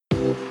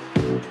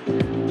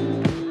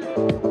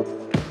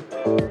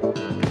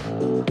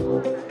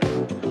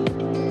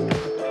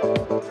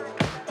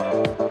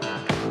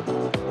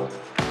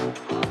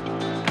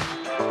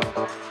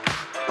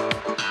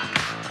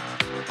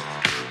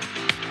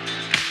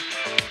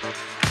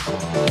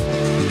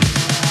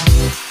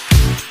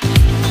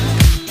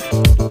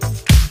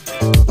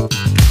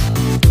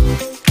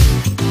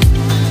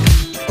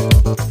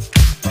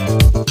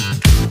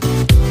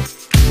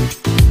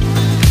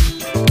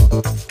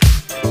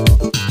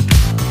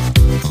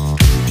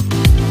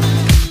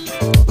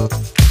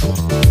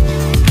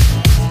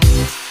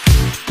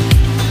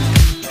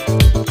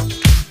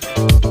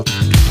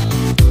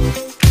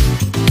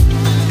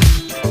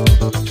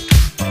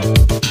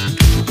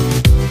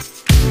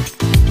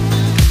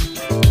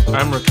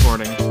I'm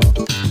recording.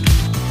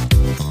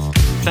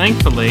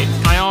 Thankfully,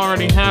 I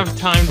already have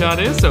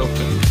time.is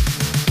open.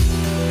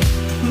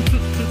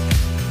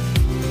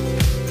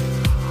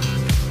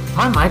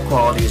 My mic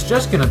quality is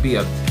just going to be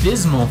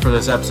abysmal for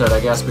this episode,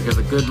 I guess, because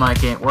the good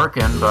mic ain't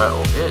working, but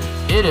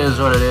it is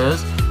what it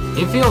is.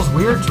 It feels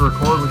weird to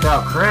record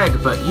without Craig,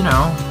 but, you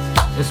know,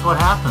 it's what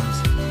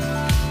happens.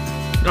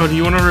 Oh, do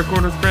you want to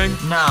record with Craig?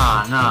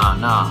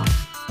 Nah.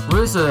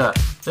 This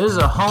is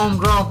a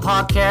homegrown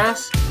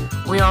podcast.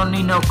 We don't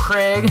need no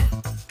Craig.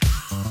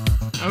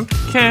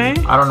 Okay.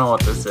 I don't know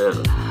what this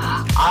is.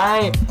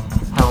 I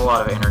have a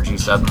lot of energy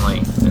suddenly,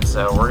 and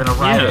so we're going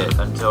to ride it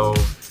until...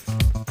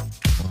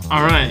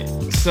 Alright,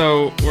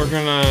 so we're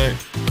gonna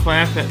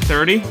clap at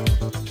 30.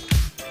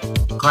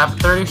 Clap at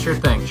 30? Sure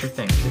thing.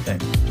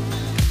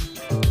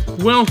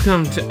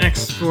 Welcome to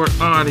Export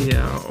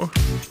Audio.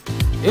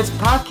 It's a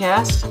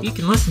podcast. You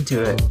can listen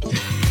to it.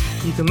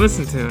 You can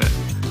listen to it.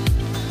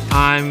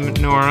 I'm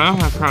Nora,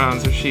 my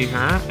pronouns are she,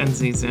 her, and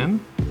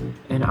Zizin.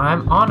 And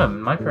I'm Autumn,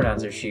 my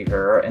pronouns are she,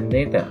 her, and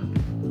they, them.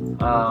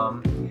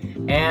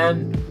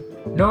 And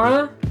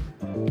Nora,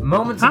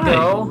 moments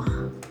ago...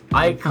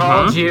 I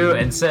called you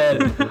and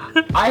said,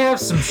 I have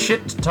some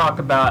shit to talk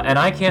about, and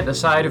I can't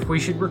decide if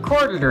we should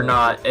record it or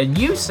not. And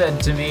you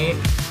said to me,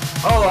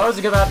 oh, I was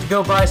about to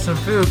go buy some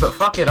food, but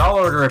fuck it, I'll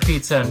order a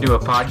pizza and do a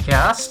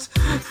podcast.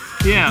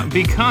 Yeah,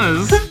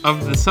 because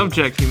of the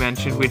subject you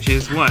mentioned, which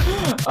is what?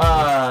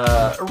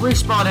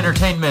 Respawn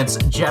Entertainment's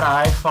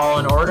Jedi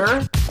Fallen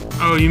Order.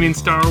 Oh, you mean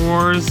Star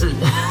Wars?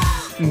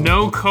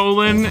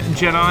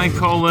 Jedi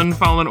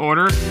Fallen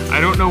Order. I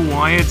don't know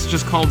why it's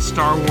just called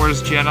Star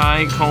Wars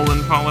Jedi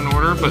Fallen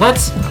Order, but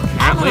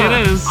apparently it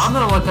is. I'm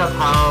gonna look up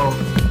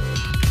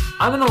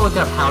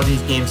how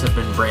these games have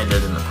been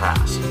branded in the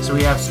past. So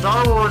we have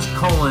Star Wars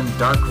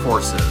Dark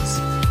Forces.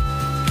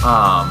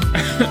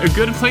 A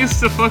good place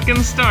to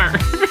fucking start.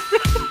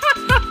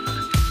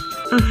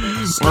 Or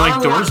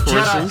like Dark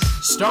Forces.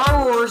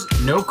 Star Wars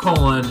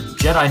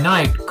Jedi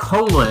Knight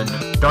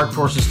Dark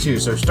Forces 2.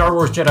 So Star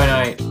Wars Jedi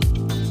Knight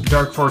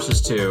Dark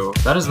Forces 2.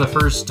 That is the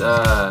first,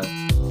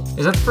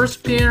 is that the first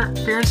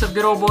appearance of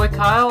good old boy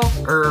Kyle?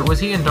 Or was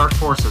he in Dark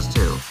Forces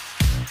 2?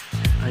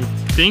 I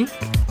think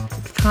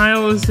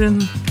Kyle is in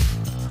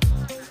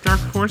Dark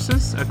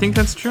Forces. I think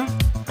that's true.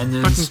 And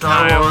then fucking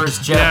Star Kyle, Wars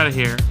Jedi... Get out of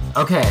here.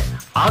 Okay,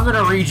 I'm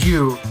gonna read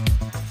you...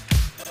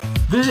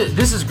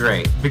 This is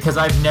great, because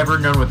I've never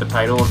known what the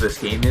title of this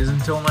game is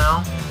until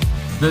now.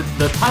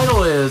 The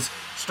title is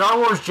Star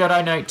Wars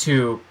Jedi Knight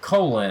 2,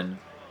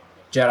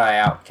 Jedi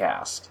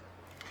Outcast.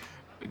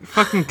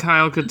 Fucking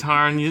Kyle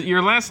Katarn.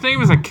 Your last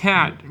name is a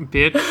cat,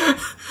 bitch.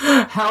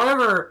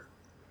 However,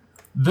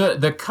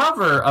 the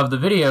cover of the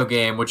video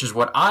game, which is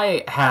what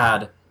I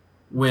had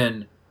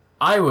when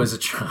I was a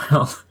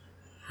child,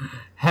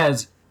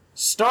 has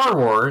Star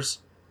Wars,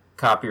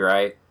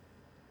 copyright,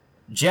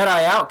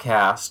 Jedi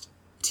Outcast,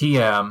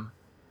 TM,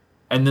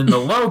 and then the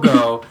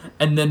logo,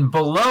 and then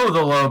below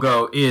the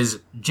logo is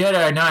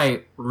Jedi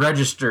Knight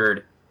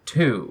registered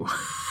 2.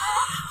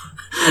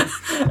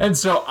 And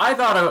so I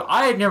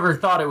had never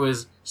thought it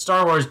was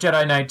Star Wars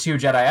Jedi Knight 2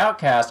 Jedi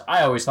Outcast.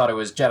 I always thought it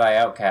was Jedi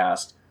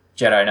Outcast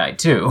Jedi Knight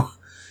 2.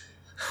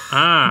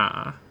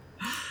 Ah.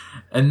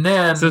 And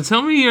then... So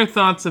tell me your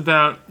thoughts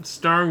about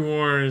Star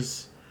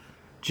Wars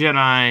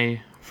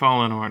Jedi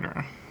Fallen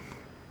Order.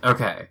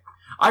 Okay.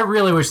 I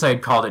really wish they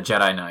had called it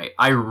Jedi Knight.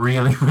 I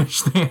really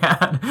wish they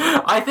had.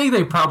 I think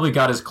they probably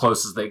got as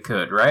close as they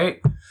could,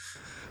 right?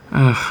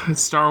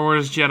 Star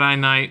Wars Jedi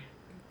Knight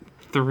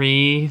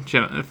 3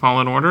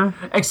 Fallen Order?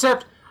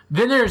 Except,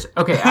 then there's...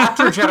 Okay,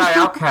 after Jedi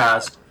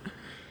Outcast,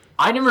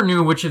 I never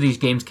knew which of these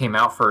games came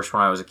out first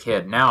when I was a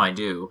kid. Now I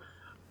do.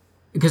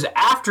 Because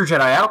after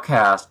Jedi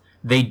Outcast,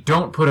 they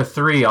don't put a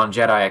 3 on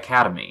Jedi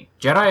Academy.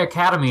 Jedi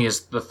Academy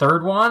is the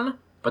third one,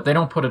 but they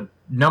don't put a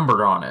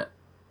number on it.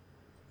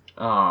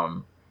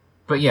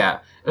 But yeah,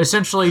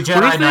 essentially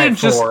Jedi Knight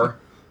 4.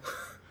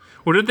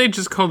 What if they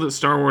just called it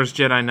Star Wars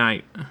Jedi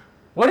Knight?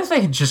 What if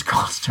they had just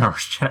called Star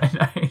Wars Jedi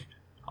Knight?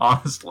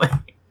 Honestly.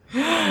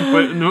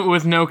 But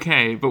with no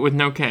K.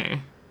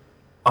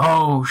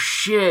 Oh,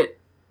 shit.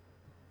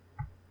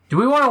 Do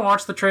we want to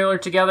watch the trailer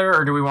together,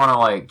 or do we want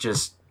to,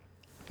 just...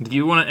 Do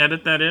you want to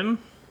edit that in?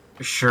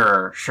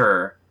 Sure.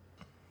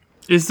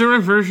 Is there a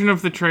version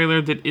of the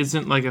trailer that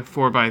isn't like a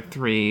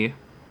 4x3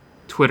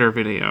 Twitter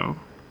video?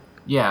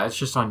 Yeah, it's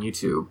just on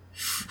YouTube.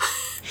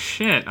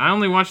 Shit, I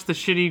only watched the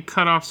shitty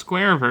cut-off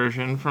square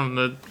version from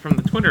the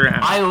Twitter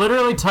app. I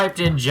literally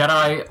typed in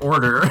Jedi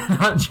Order,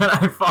 not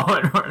Jedi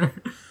Fallen Order.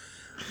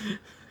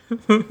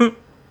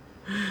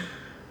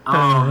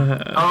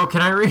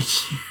 Can I read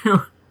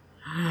you?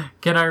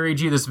 Can I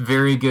read you this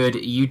very good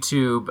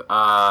YouTube?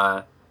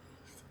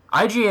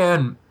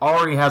 IGN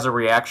already has a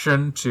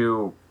reaction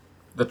to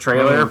the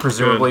trailer,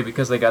 presumably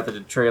because they got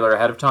the trailer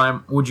ahead of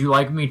time. Would you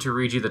like me to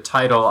read you the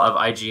title of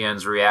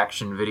IGN's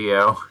reaction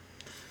video?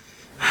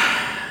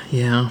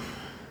 Yeah.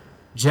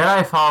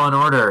 Jedi Fallen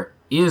Order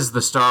is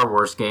the Star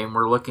Wars game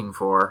we're looking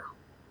for.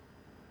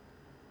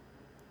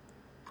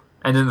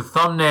 And then the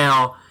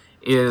thumbnail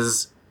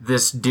is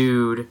this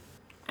dude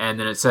and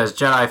then it says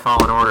Jedi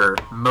Fallen Order,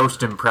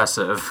 most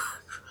impressive.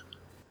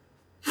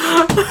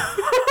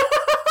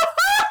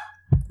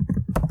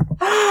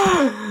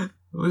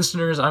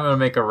 Listeners, I'm going to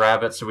make a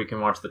rabbit so we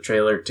can watch the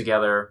trailer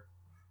together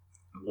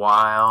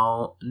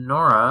while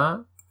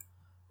Nora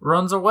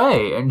runs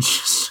away and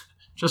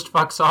just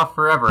fucks off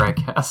forever, I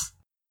guess.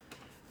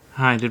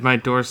 Hi, did my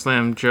door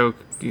slam joke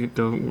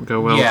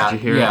go well? Yeah,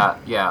 did you hear it?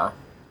 Yeah.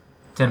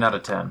 10 out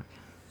of 10.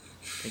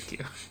 Thank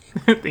you.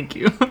 Thank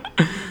you.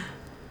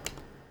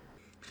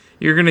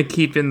 You're going to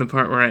keep in the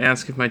part where I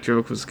ask if my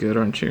joke was good,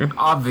 aren't you?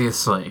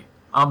 Obviously.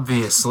 I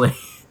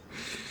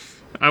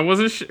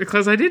wasn't sure,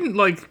 because I didn't,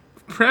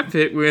 prep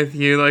it with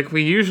you like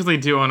we usually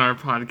do on our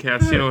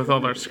podcast, with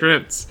all our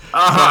scripts. So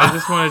I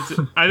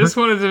just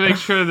wanted to make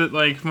sure that,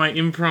 my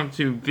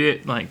impromptu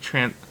bit,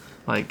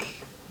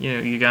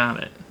 you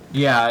got it.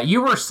 Yeah,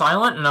 you were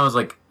silent, and I was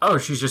like, oh,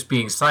 she's just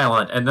being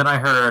silent. And then I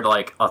heard,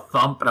 a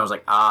thump, and I was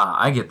like,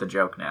 I get the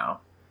joke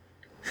now.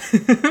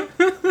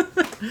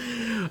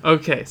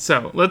 Okay,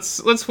 so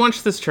let's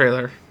watch this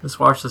trailer. Let's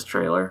watch this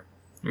trailer.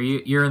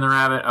 You're in the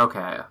rabbit?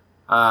 Okay.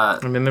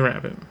 I'm in the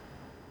rabbit.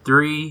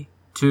 3,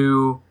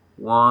 2,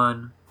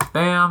 1,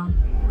 bam.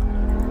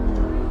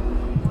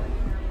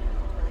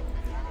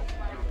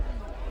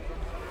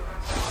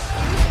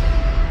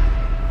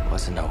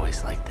 Wasn't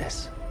always like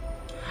this.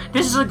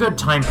 This is a good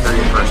time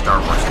period for a Star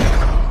Wars game.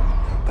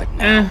 But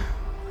now,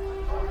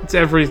 it's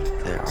every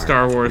there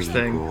Star are Wars 3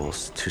 thing.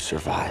 rules to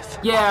survive.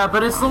 Yeah,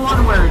 but it's the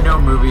one where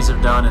no movies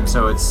have done, and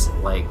so it's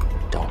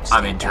Don't I'm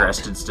stand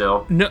interested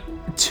still. No,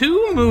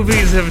 2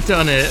 movies have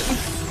done it.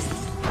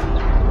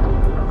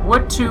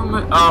 What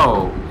 2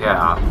 Oh,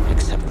 yeah. out,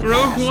 except the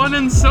Rogue past. One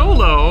and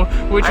Solo,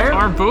 which I-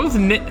 are both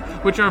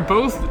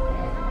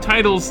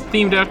titles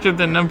themed after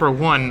the number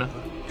 1.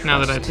 Now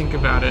that I think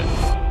about it.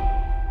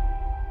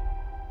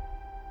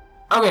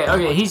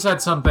 Okay, he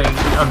said something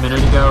a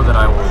minute ago that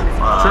I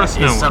will, Trust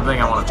no is one.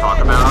 something I want to talk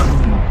about.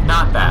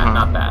 Not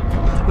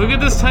that. Look at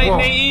this Titan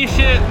Whoa. AE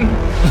shit.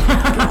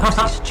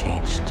 He's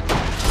changed.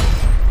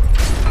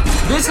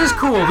 This is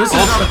cool. This is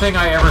not a thing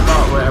I ever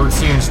thought I would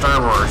see in Star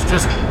Wars.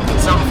 Just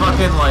some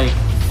fucking,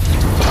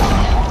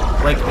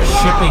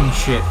 shipping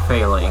shit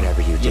failing.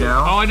 Whatever you do. You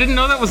know? Oh, I didn't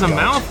know that was a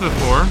mouth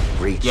before.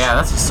 Reach. Yeah,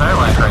 that's a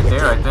Sarlacc right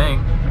there, I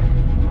think.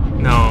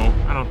 No,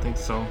 I don't think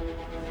so.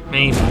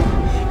 Maybe.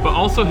 But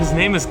also, his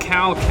name is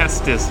Cal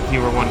Kestis, if you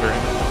were wondering.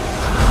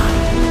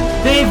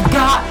 They've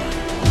got...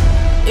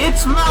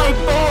 It's my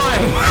boy!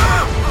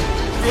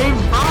 They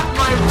brought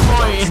my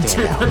boy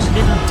into the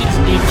new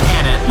Disney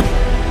canon.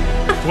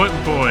 What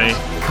boy?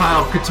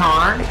 Kyle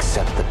Katarn.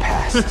 Accept the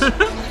past.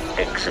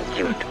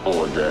 Execute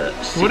order.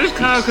 What if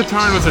Kyle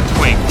Katarn was a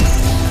twink?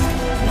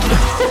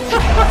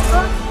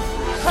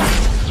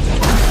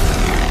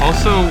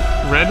 Also,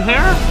 red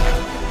hair?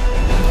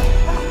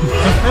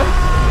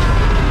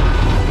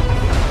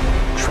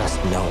 Trust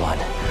no one.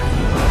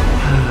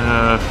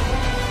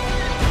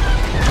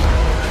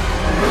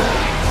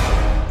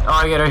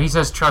 Oh, yeah, he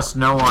says trust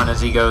no one as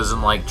he goes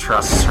and,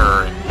 trusts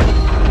her and...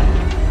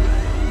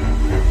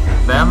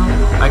 Them?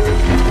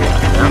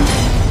 Them?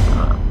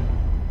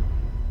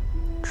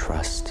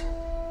 Trust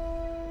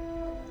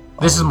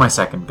This is my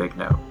second big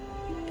no.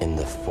 in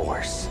the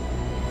Force.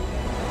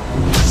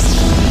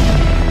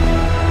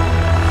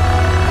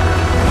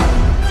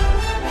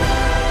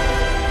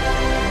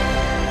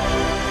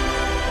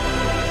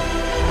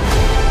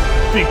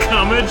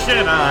 Become a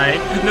Jedi,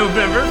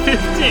 November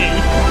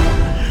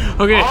 15th.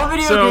 Okay, All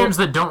video so, games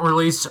that don't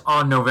release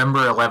on November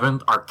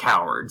 11th are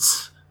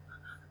cowards.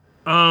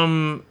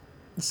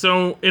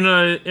 So in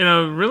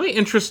a really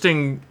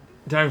interesting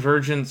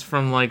divergence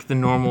from the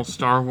normal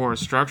Star Wars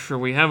structure,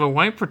 we have a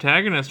white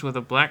protagonist with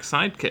a black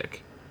sidekick.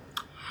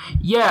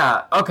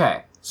 Yeah,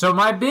 okay. So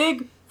my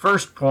big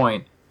first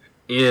point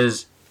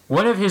is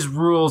one of his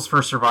rules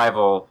for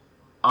survival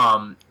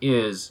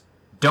is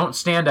don't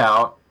stand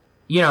out.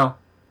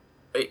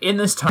 In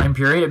this time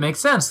period, it makes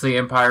sense. The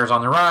Empire's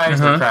on the rise,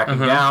 they're cracking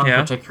down,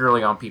 yeah.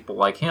 particularly on people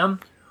like him.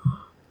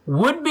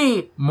 Would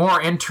be more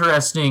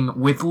interesting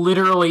with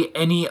literally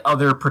any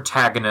other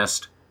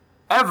protagonist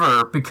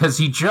ever, because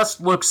he just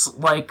looks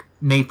like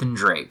Nathan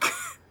Drake.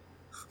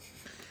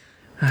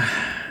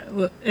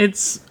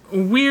 It's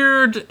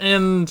weird,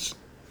 and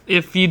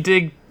if you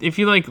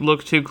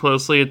look too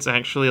closely, it's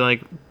actually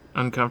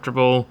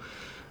uncomfortable.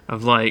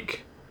 Of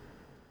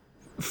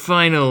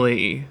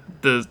finally,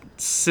 the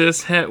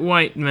cishet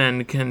white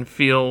men can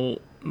feel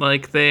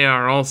like they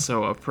are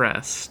also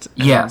oppressed.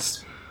 And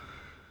Yes.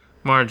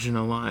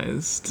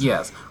 marginalized.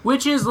 Yes.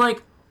 Which is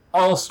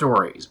all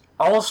stories.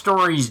 All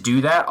stories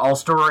do that. All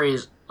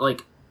stories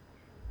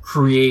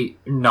create,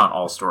 not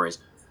all stories,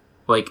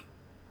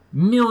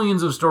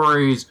 millions of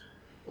stories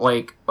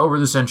over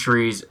the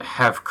centuries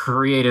have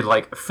created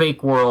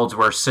fake worlds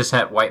where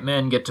cishet white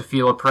men get to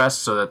feel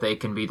oppressed so that they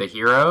can be the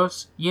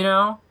heroes,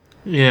 Yeah,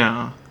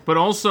 but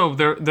also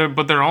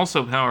they're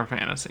also power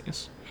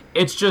fantasies.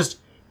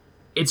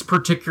 It's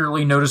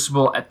particularly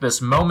noticeable at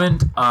this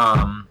moment.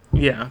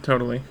 Yeah,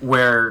 totally.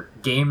 where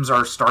games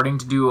are starting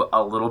to do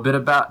a little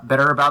bit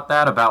better about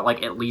that, about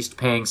like at least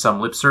paying some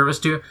lip service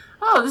to,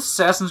 oh, this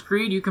Assassin's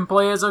Creed, you can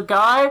play as a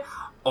guy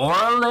or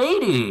a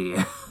lady.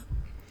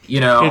 You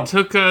know? It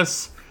took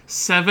us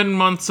 7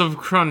 months of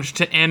crunch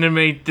to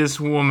animate this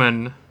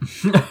woman.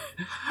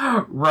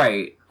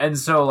 Right. And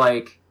so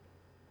like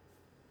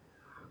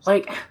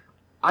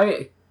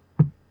I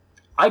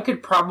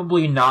could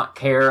probably not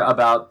care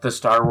about the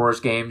Star Wars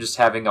game just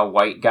having a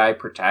white guy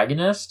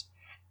protagonist,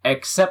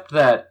 except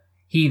that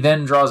he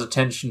then draws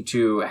attention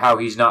to how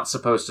he's not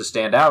supposed to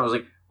stand out. I was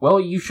like, well,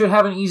 you should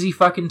have an easy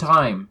fucking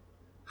time.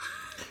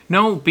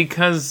 No,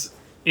 because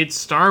it's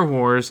Star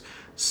Wars,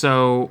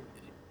 so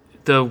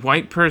the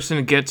white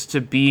person gets to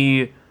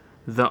be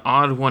the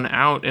odd one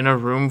out in a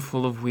room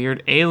full of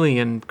weird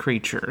alien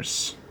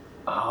creatures.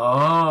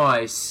 Oh,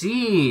 I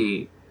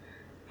see.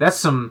 That's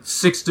some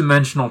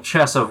six-dimensional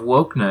chess of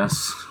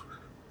wokeness.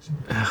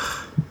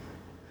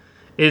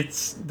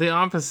 It's the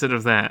opposite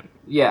of that.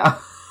 Yeah.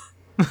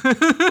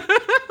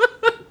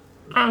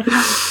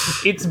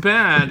 It's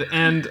bad,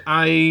 and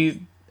I,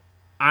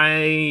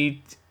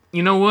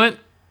 you know what?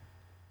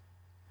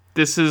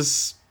 This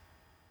is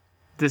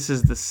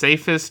the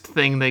safest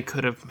thing they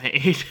could have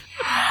made.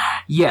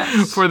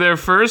 Yes. For their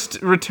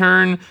first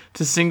return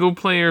to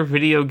single-player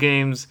video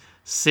games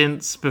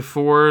since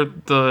before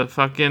the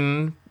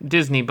fucking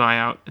Disney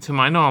buyout, to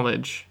my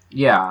knowledge.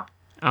 Yeah.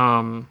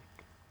 Because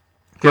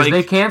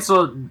they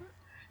canceled...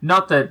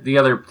 Not that the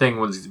other thing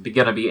was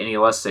going to be any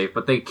less safe,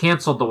 but they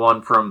canceled the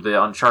one from the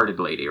Uncharted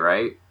lady,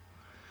 right?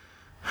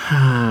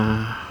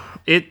 I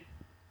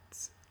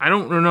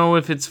don't know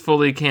if it's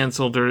fully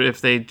canceled or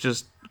if they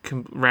just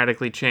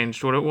radically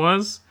changed what it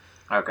was.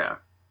 Okay.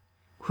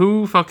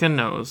 Who fucking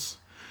knows?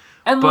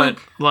 And But,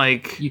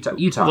 you talk.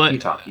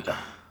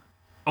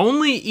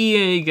 Only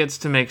EA gets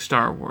to make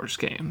Star Wars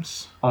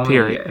games. Only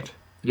period.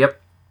 EA.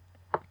 Yep.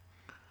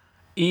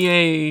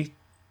 EA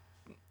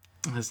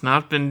has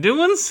not been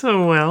doing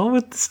so well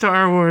with the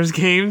Star Wars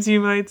games, you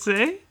might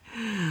say.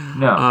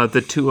 No.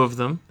 The two of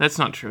them. That's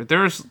not true.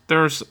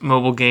 There's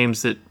mobile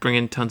games that bring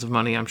in tons of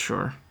money, I'm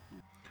sure.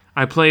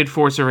 I played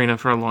Force Arena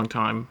for a long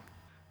time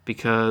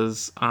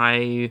because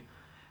I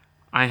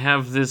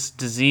have this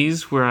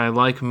disease where I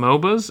like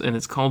MOBAs, and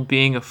it's called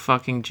being a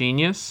fucking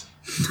genius.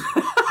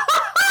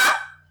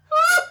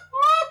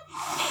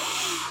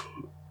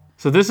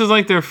 So this is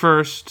like their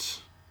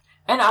first...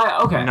 And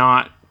okay.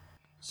 Not...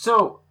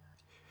 So,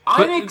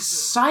 I'm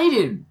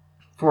excited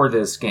for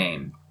this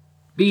game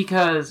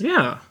because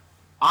Yeah.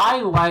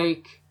 I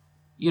like,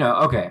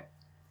 okay.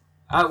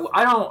 I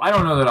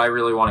don't know that I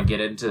really want to get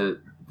into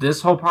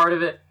this whole part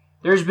of it.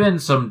 There's been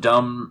some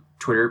dumb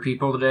Twitter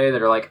people today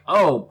that are like,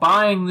 oh,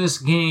 buying this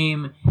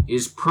game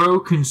is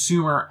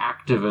pro-consumer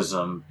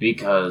activism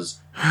because,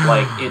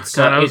 like, it's...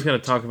 God, I was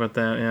going to talk about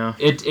that, yeah.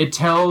 It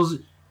tells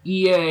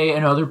EA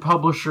and other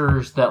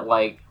publishers that,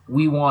 like,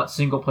 we want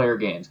single-player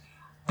games.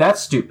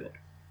 That's stupid.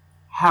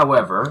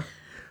 However,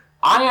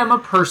 I am a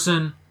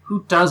person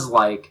who does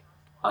like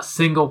a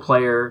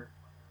single-player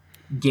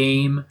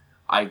game.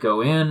 I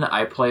go in,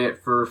 I play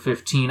it for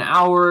 15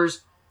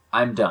 hours,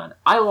 I'm done.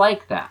 I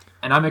like that,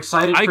 and I'm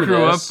excited for this. I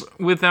grew up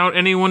without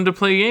anyone to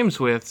play games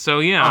with, so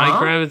yeah, I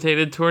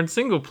gravitated towards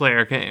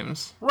single-player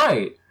games.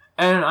 Right.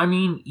 And, I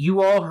mean,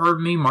 you all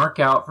heard me mark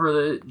out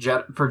for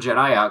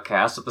Jedi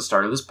Outcast at the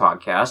start of this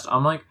podcast.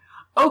 I'm like,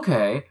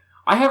 okay,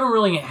 I haven't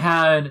really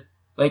had,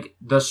 like,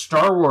 the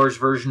Star Wars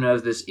version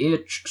of this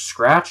itch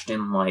scratched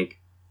in, like,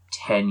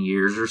 10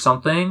 years or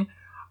something.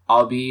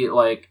 I'll be,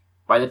 like,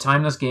 by the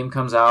time this game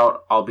comes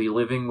out, I'll be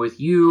living with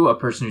you, a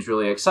person who's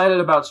really excited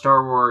about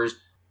Star Wars.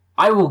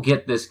 I will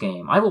get this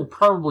game. I will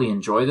probably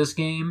enjoy this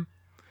game.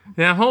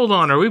 Yeah, hold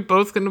on. Are we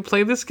both going to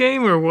play this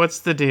game, or what's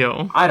the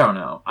deal? I don't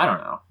know.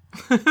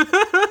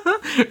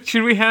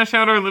 Should we hash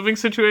out our living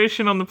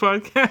situation on the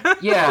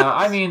podcast? Yeah,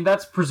 I mean,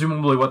 that's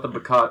presumably what the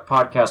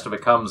podcast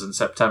becomes in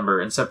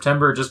September. In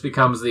September, it just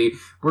becomes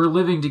we're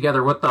living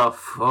together, what the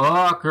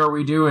fuck are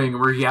we doing?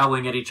 We're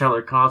yelling at each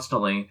other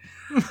constantly.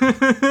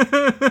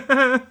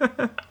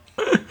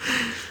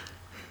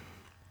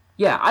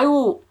 Yeah,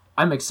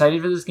 I'm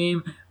excited for this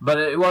game, but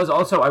it was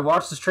also, I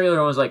watched this trailer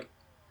and was like,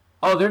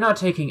 oh, they're not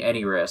taking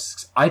any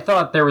risks. I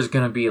thought there was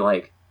going to be,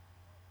 like,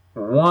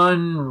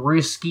 one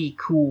risky,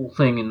 cool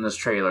thing in this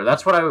trailer.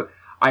 That's what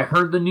I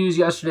heard the news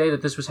yesterday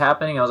that this was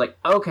happening. I was like,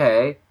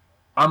 okay,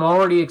 I'm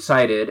already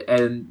excited,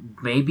 and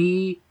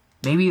maybe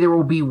there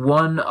will be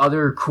one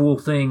other cool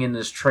thing in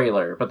this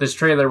trailer. But this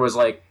trailer was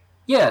like,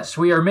 yes,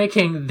 we are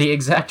making the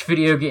exact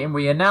video game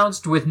we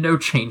announced with no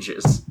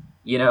changes,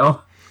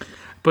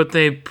 But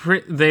they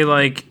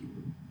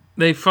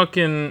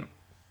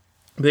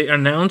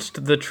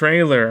announced the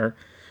trailer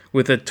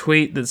with a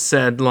tweet that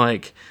said,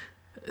 like,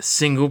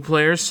 single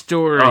player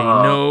story,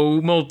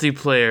 no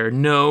multiplayer,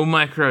 no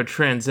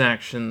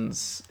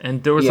microtransactions,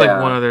 and there was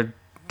like one other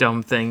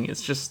dumb thing.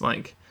 It's just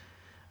like,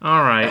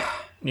 all right,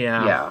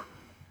 yeah.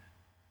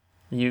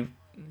 You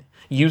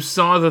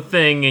saw the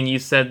thing and you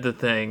said the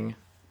thing.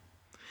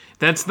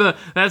 That's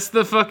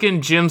the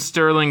fucking Jim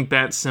Sterling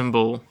bat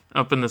symbol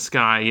up in the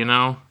sky, you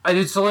know?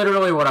 It's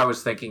literally what I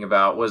was thinking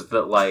about, was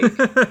that, like...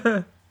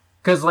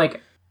 Because,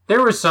 like,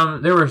 there was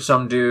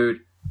some dude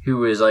who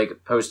was,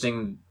 like,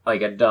 posting,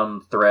 like, a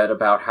dumb thread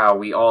about how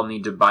we all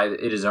need to buy...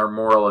 It is our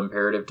moral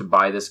imperative to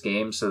buy this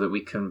game so that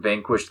we can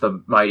vanquish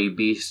the mighty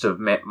beast of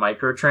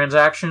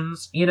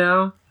microtransactions, you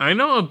know? I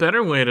know a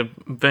better way to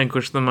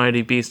vanquish the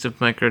mighty beast of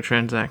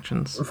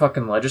microtransactions.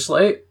 Fucking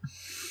legislate?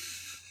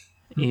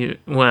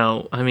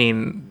 Well, I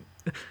mean...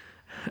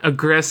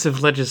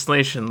 aggressive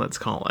legislation, let's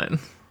call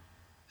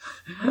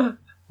it.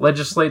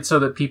 Legislate so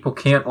that people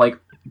can't, like,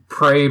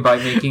 prey by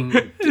making...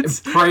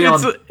 prey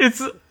on...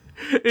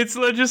 It's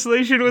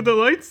legislation with a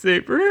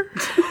lightsaber.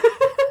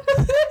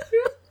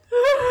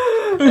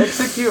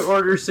 Execute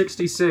Order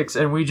 66,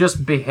 and we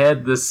just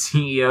behead the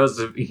CEOs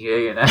of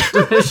EA and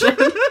Activision.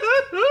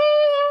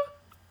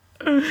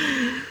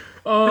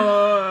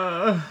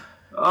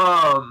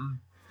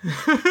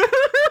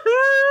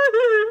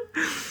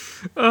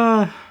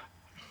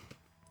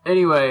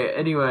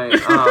 Anyway,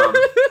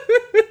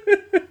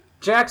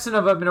 Jackson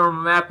of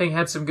Abnormal Mapping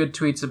had some good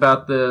tweets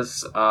about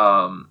this.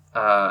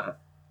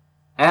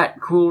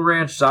 At Cool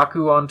Ranch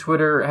Zaku on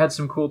Twitter had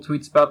some cool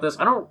tweets about this.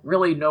 I don't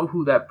really know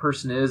who that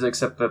person is,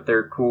 except that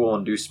they're cool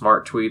and do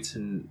smart tweets,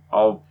 and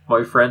all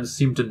my friends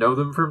seem to know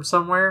them from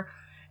somewhere.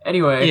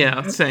 Anyway.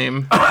 Yeah,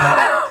 same.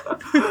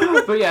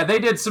 But yeah, they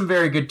did some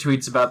very good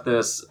tweets about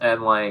this,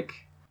 and, like,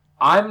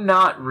 I'm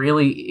not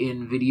really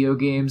in video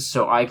games,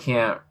 so I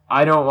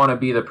don't want to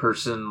be the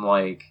person,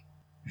 like,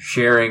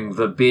 sharing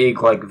the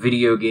big, like,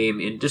 video game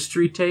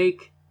industry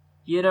take,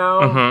 you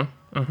know?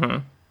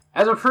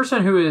 As a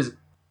person who is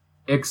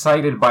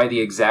excited by the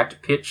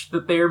exact pitch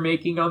that they are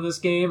making on this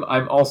game,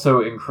 I'm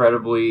also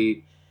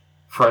incredibly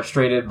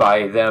frustrated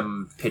by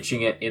them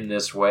pitching it in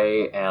this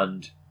way,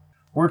 and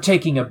we're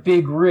taking a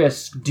big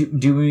risk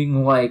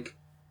doing, like,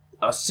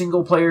 a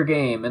single-player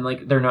game, and,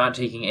 like, they're not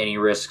taking any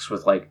risks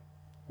with, like,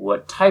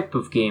 what type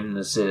of game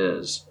this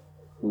is,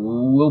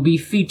 who will be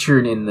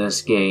featured in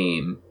this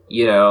game,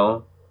 you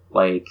know?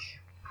 Like...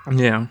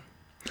 Yeah.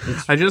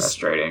 It's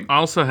frustrating. I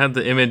also had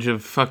the image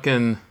of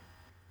fucking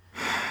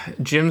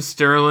Jim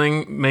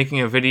Sterling making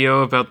a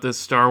video about this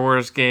Star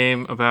Wars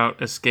game about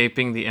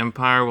escaping the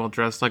Empire while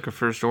dressed like a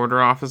First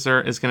Order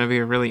officer is going to be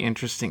a really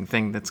interesting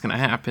thing that's going to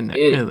happen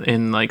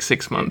in like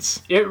 6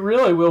 months. It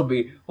really will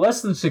be.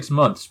 Less than 6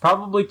 months.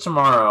 Probably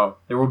tomorrow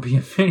there will be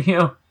a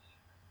video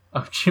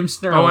of Jim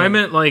Sterling. Oh, I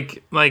meant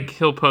like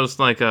he'll post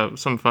like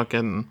some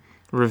fucking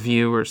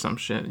review or some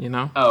shit, you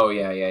know? Oh,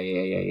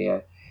 yeah.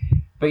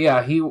 But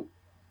yeah,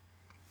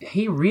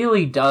 he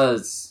really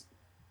does...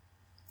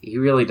 He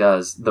really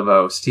does the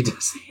most. He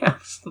does the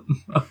absolute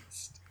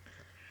most.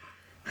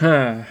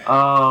 Shout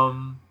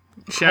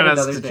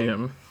outs to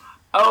Jim.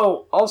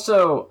 Oh,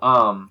 also,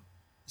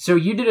 so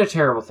you did a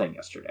terrible thing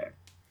yesterday.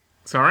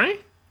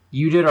 Sorry?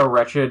 You did a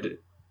wretched,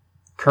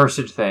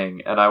 cursed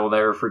thing, and I will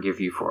never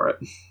forgive you for it.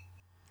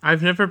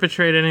 I've never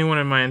betrayed anyone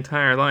in my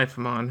entire life,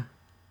 Amon.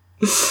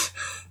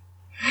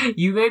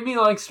 You made me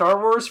like Star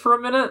Wars for a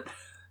minute?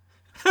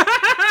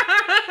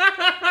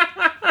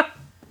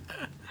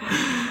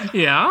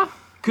 Yeah?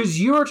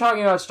 Because you were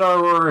talking about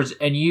Star Wars,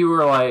 and you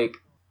were like,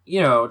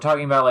 you know,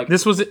 talking about like...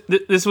 This was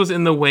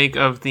in the wake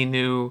of the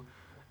new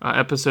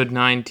Episode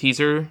 9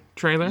 teaser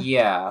trailer?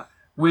 Yeah,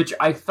 which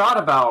I thought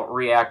about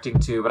reacting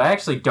to, but I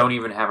actually don't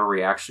even have a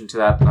reaction to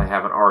that I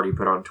haven't already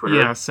put on Twitter.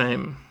 Yeah,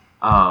 same.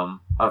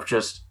 Of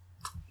just,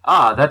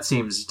 that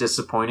seems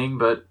disappointing,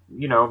 but,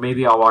 you know,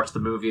 maybe I'll watch the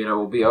movie and it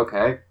will be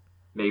okay.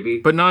 Maybe.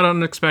 But not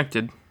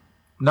unexpected.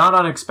 Not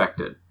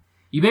unexpected.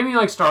 You made me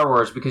like Star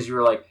Wars because you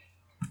were like,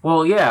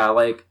 well, yeah,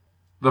 like...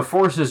 The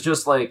Force is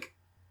just, like,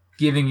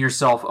 giving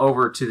yourself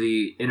over to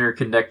the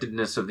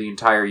interconnectedness of the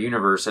entire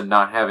universe and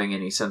not having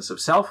any sense of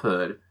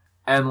selfhood.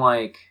 And,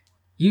 like,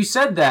 you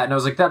said that, and I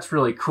was like, that's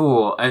really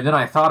cool. And then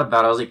I thought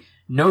about it, I was like,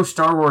 no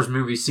Star Wars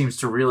movie seems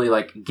to really,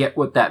 like, get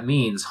what that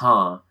means,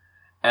 huh?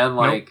 And,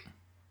 like,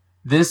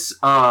 this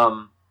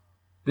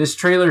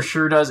trailer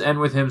sure does end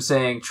with him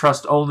saying,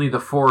 trust only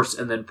the Force,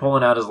 and then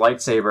pulling out his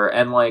lightsaber.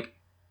 And, like,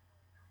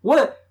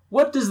 what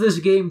does this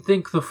game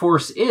think the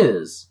Force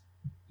is?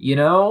 You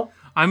know?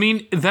 I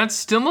mean, that's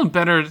still a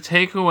better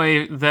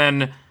takeaway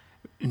than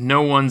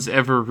no one's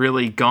ever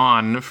really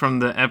gone from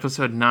the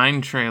Episode 9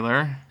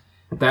 trailer.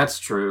 That's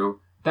true.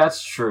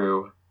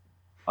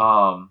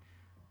 And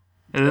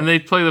then they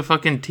play the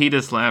fucking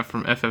Tidus laugh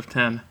from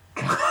FF10.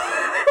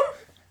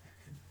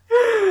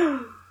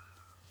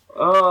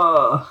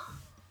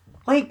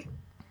 Like,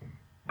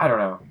 I don't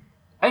know.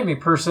 I'm a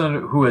person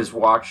who has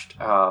watched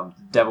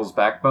Devil's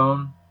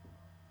Backbone.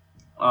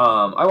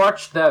 I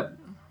watched that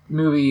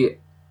movie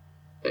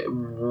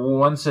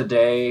once a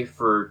day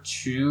for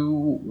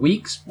 2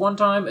 weeks one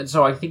time, and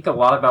so I think a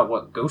lot about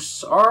what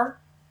ghosts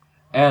are,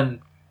 and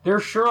there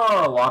sure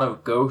are a lot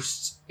of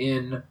ghosts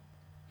in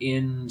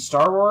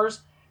Star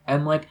Wars,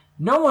 and like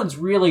no one's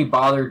really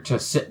bothered to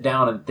sit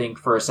down and think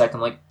for a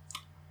second, like,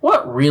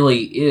 what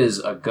really is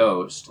a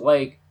ghost?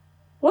 Like,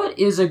 what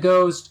is a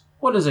ghost?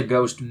 What does a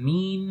ghost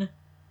mean?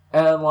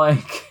 And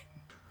like,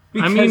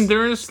 I mean,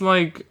 there's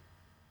like...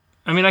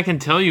 I mean, I can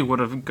tell you what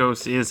a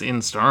ghost is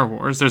in Star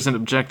Wars. There's an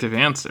objective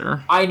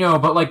answer. I know,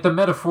 but like the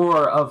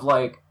metaphor of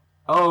like,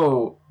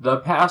 oh, the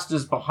past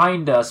is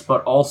behind us,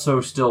 but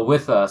also still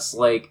with us.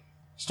 Like,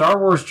 Star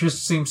Wars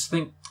just seems to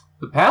think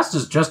the past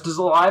is just as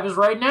alive as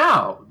right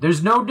now.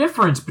 There's no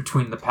difference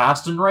between the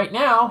past and right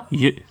now.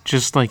 Yeah,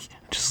 just like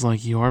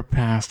your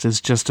past is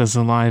just as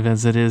alive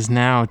as it is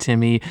now,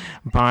 Timmy.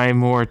 Buy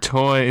more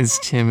toys,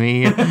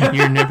 Timmy.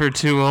 You're never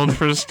too old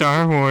for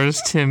Star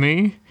Wars,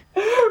 Timmy.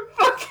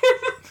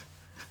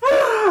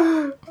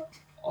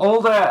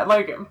 Old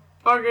like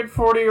fucking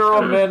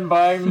 40-year-old men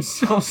buying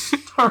themselves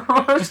Star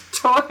Wars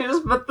toys,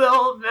 but the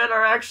old men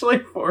are actually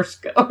Force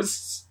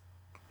ghosts.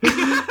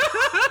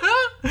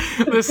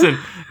 Listen,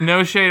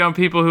 no shade on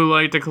people who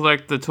like to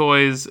collect the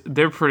toys.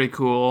 They're pretty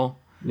cool.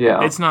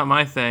 Yeah. It's not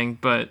my thing,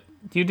 but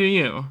you do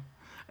you.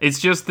 It's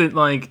just that,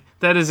 like,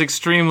 that is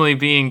extremely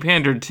being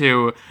pandered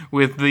to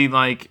with the,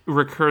 like,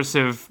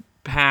 recursive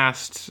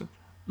past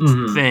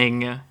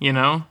thing, you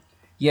know?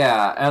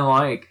 Yeah, and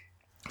like...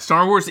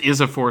 Star Wars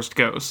is a forced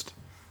ghost.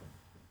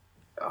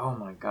 Oh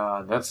my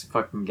god, that's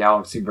fucking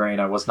galaxy brain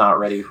I was not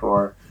ready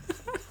for.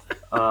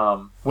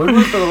 When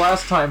was the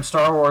last time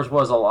Star Wars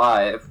was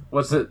alive?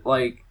 Was it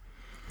like...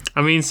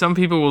 I mean, some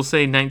people will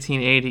say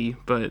 1980,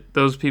 but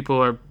those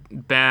people are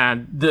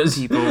bad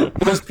people.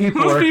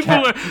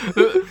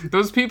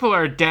 Those people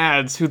are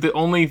dads who the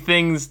only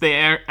things they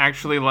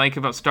actually like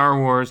about Star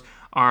Wars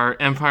are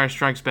Empire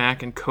Strikes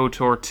Back and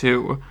KOTOR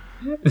 2.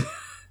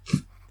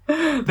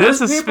 Those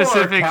people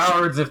are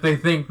cowards if they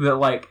think that,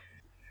 like,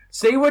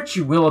 say what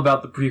you will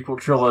about the prequel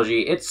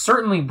trilogy, it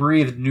certainly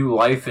breathed new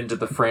life into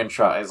the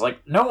franchise.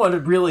 Like, no one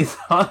had really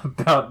thought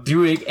about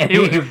doing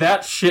any of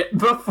that shit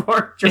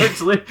before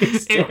George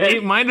Lucas did.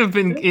 It might have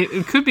been,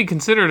 it could be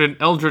considered an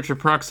eldritch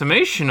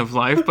approximation of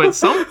life, but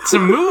some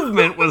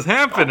movement was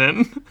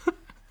happening.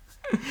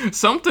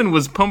 Something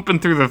was pumping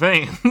through the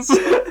veins.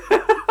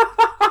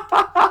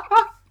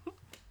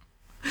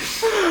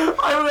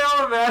 I'm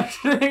now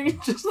imagining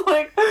just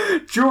like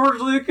George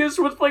Lucas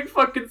with like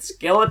fucking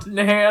skeleton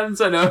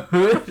hands and a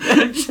hood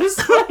and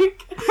just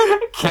like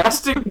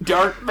casting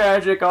dark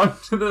magic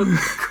onto the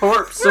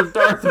corpse of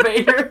Darth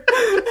Vader.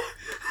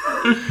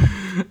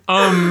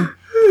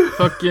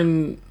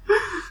 Fucking.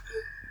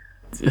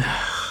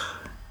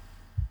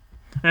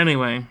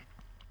 Anyway,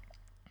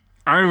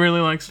 I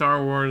really like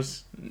Star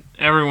Wars.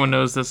 Everyone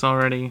knows this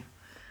already.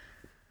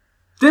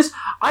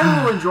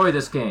 I will enjoy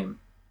this game.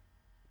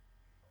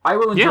 I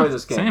will enjoy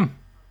this game. Same.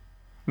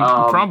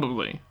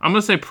 Probably. I'm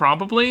going to say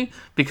probably,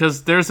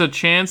 because there's a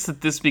chance that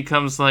this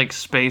becomes like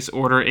Space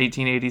Order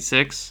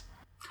 1886.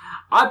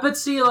 But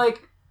see,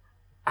 like,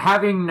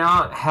 having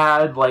not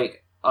had,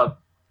 like, a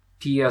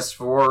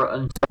PS4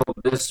 until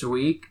this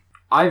week,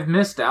 I've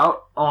missed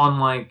out on,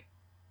 like,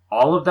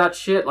 all of that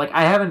shit. Like,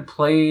 I haven't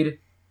played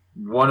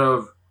one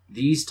of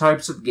these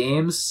types of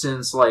games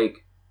since,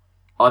 like,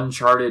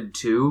 Uncharted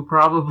 2,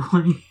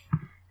 probably.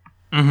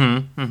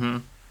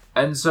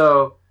 And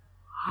so...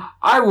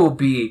 I will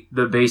be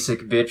the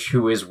basic bitch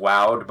who is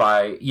wowed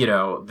by, you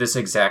know, this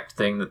exact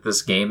thing that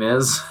this game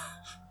is.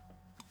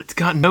 It's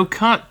got no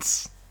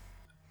cuts.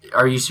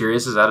 Are you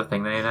serious? Is that a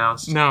thing they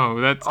announced? No,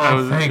 that's...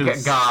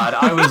 Thank God.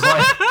 I was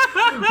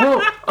like...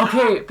 Well,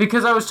 okay,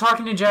 because I was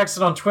talking to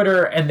Jackson on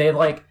Twitter, and they,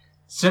 like,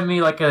 sent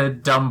me, like, a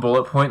dumb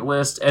bullet point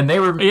list, and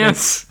they were...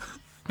 Yes.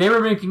 They were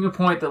making a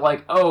point that,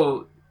 like,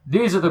 oh,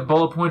 these are the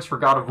bullet points for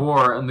God of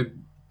War, and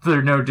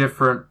they're no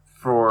different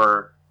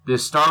for...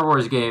 this Star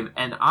Wars game,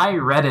 and I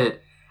read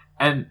it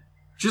and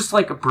just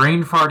like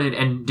brain farted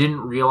and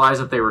didn't realize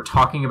that they were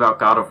talking about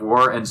God of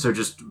War, and so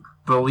just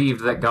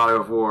believed that God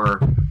of War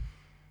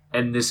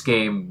and this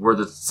game were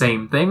the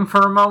same thing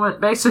for a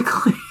moment,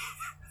 basically.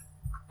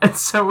 And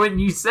so when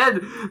you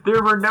said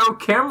there were no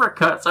camera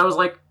cuts, I was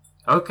like,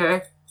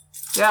 okay,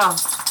 yeah,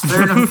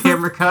 there are no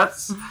camera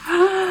cuts.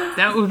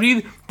 That would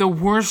be the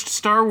worst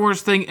Star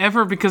Wars thing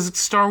ever, because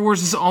Star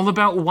Wars is all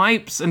about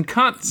wipes and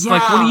cuts. Yeah.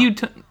 Like, what do you...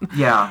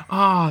 Yeah.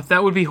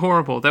 That would be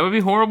horrible. That would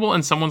be horrible,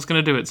 and someone's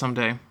going to do it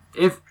someday.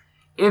 If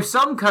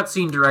some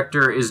cutscene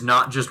director is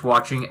not just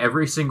watching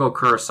every single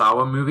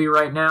Kurosawa movie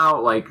right now,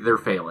 like, they're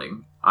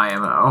failing.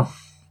 IMO.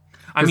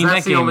 I mean,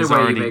 that's that the only way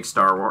already... you make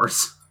Star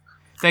Wars.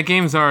 That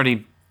game's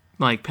already,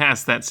 like,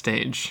 past that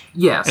stage.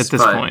 Yes, at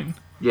this point.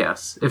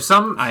 Yes. If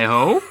some... I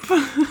hope.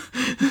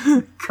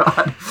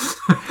 God.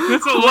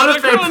 That's a lot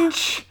of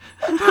crunch.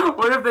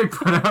 What if they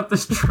put out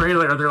this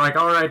trailer and they're like,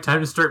 alright,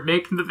 time to start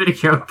making the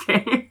video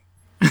game?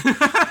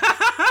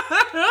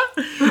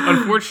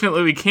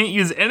 Unfortunately, we can't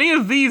use any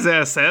of these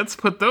assets.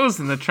 Put those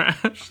in the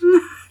trash.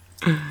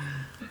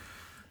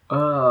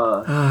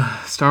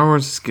 Star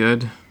Wars is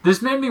good.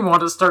 This made me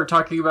want to start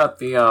talking about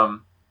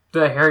the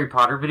Harry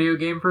Potter video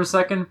game for a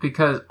second,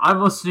 because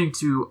I'm listening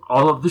to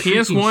all of the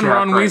PS1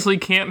 Ron Weasley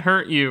can't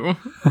hurt you.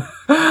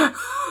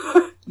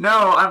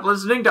 No, I'm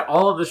listening to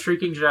all of the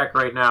Shrieking Shack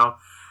right now,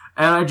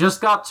 and I just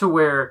got to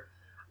where,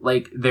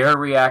 like, they're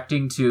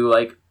reacting to,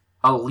 like,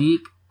 a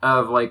leak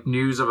of, like,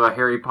 news of a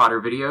Harry Potter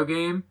video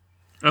game,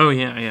 Oh,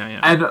 yeah.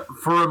 And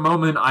for a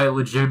moment, I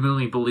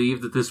legitimately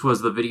believed that this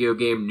was the video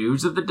game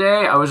news of the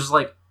day. I was just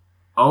like,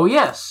 oh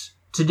yes,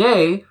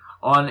 today,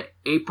 on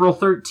April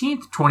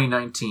 13th,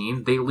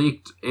 2019, they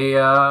leaked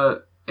a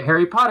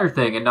Harry Potter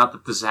thing. And not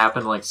that this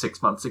happened like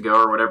 6 months ago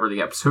or whatever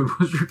the episode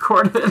was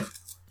recorded.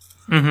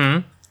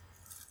 Mm-hmm.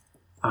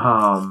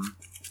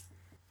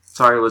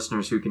 Sorry,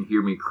 listeners who can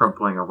hear me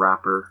crumpling a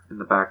wrapper in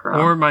the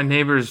background. Or my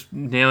neighbors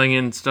nailing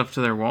in stuff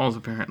to their walls,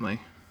 apparently.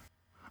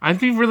 I'd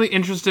be really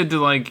interested to,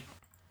 like,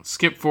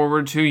 skip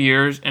forward 2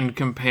 years and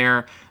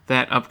compare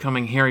that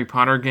upcoming Harry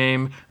Potter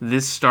game,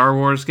 this Star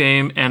Wars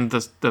game, and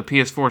the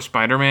PS4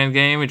 Spider-Man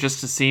game,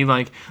 just to see,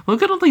 like,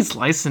 look at all these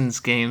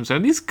licensed games. Are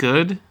these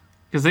good?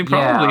 Because they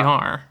probably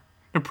are.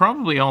 They're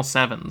probably all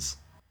 7s.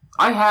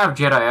 I have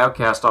Jedi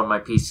Outcast on my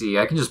PC.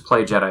 I can just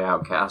play Jedi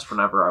Outcast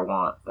whenever I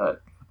want,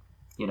 but,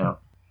 you know.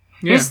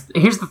 Yeah.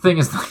 Here's the thing,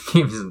 is the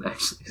game isn't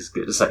actually as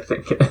good as I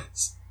think it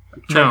is.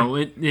 No,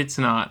 it's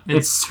not.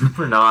 It's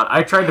super not.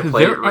 I tried to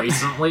play it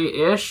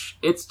recently-ish.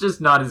 It's just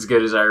not as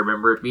good as I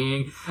remember it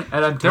being,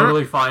 and I'm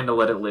totally fine to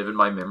let it live in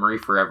my memory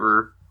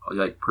forever,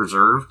 like,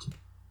 preserved.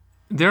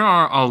 There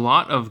are a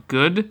lot of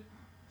good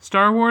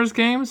Star Wars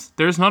games.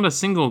 There's not a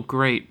single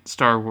great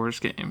Star Wars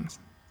game.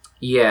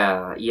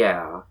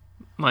 Yeah.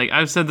 Like,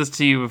 I've said this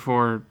to you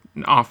before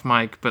off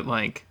mic, but,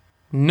 like,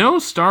 no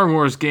Star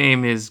Wars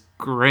game is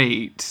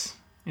great,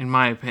 in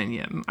my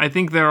opinion. I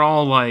think they're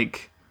all,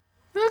 like,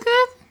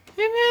 okay.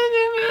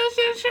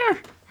 Sure.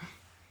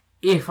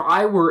 If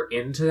I were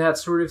into that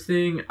sort of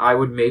thing, I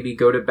would maybe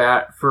go to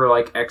bat for,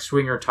 like,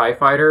 X-Wing or TIE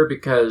Fighter,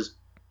 because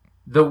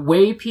the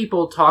way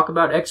people talk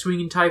about X-Wing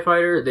and TIE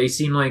Fighter, they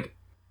seem like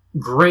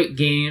great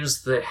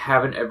games that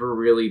haven't ever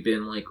really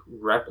been, like,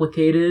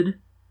 replicated,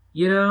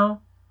 you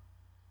know?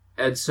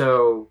 And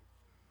so,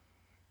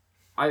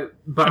 I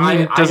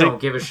don't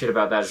give a shit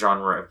about that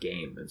genre of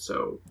game, and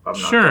so I'm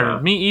not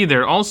gonna... me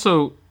either.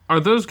 Also, are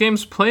those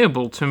games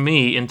playable to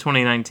me in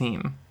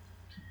 2019?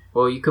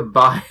 Well, you could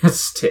buy a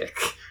stick.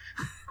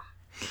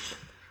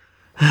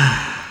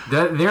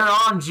 They're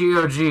on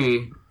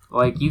GOG.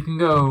 Like, you can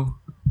go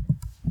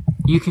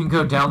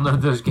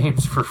download those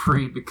games for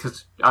free,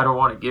 because I don't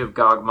want to give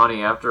GOG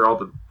money after all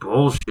the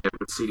bullshit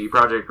with CD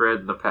Projekt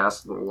Red in the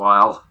past little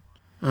while.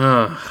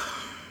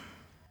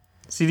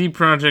 CD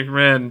Projekt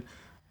Red.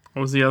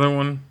 What was the other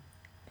one?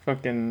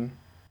 Fucking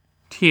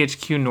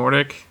THQ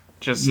Nordic.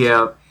 Just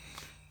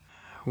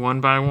one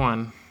by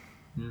one.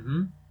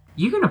 Mm-hmm.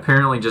 You can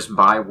apparently just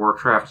buy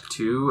Warcraft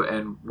 2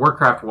 and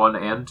Warcraft 1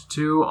 and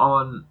 2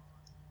 on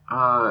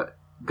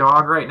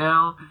GOG right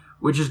now,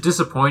 which is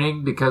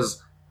disappointing,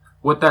 because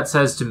what that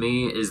says to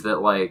me is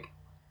that, like,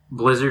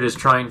 Blizzard is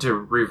trying to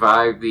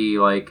revive the,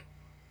 like,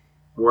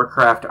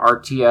 Warcraft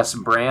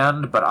RTS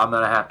brand, but I'm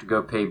gonna have to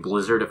go pay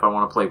Blizzard if I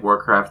want to play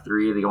Warcraft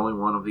 3, the only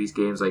one of these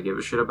games I give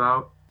a shit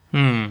about.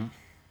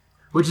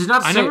 Which is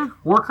not to say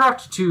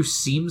Warcraft 2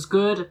 seems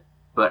good,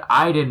 but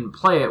I didn't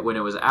play it when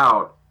it was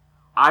out.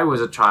 I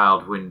was a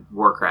child when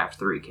Warcraft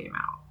 3 came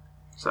out.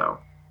 So.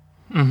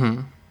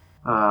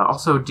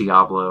 Also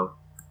Diablo.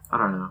 I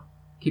don't know.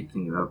 Keep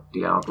thinking about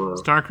Diablo.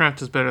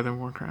 StarCraft is better than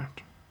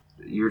Warcraft.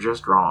 You're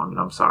just wrong, and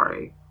I'm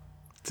sorry.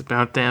 It's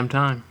about damn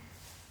time.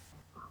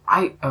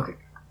 Okay.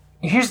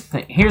 Here's the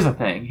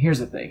thing.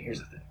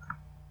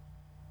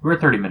 We're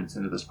 30 minutes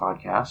into this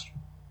podcast.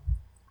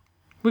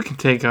 We can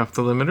take off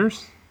the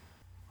limiters.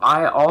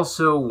 I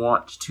also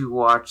want to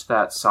watch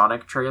that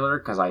Sonic trailer,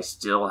 because I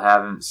still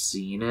haven't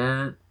seen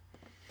it.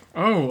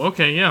 Oh,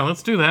 okay, yeah,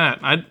 let's do that.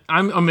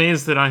 I'm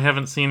amazed that I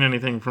haven't seen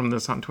anything from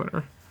this on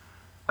Twitter.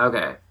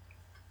 Okay.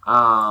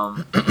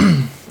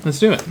 Let's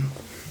do it.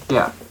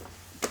 Yeah.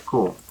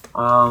 Cool.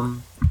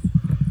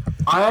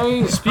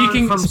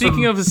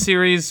 Speaking of a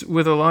series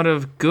with a lot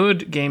of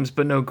good games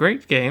but no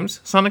great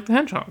games, Sonic the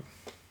Hedgehog.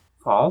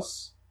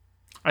 False.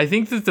 I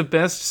think that the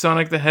best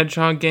Sonic the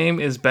Hedgehog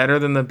game is better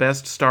than the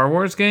best Star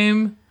Wars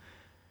game.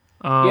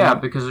 Yeah,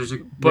 because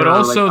there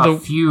are a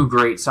few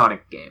great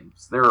Sonic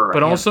games. There are a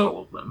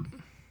handful of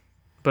them.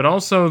 But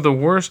also, the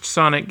worst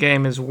Sonic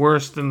game is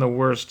worse than the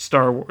worst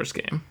Star Wars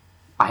game.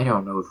 I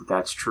don't know if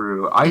that's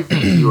true. I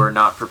think you are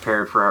not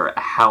prepared for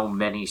how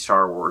many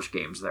Star Wars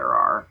games there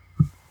are.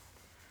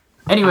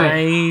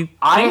 Anyway,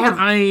 I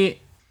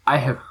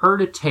have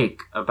heard a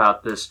take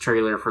about this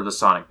trailer for the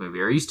Sonic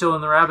movie. Are you still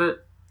in the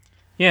rabbit?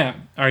 Yeah,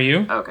 are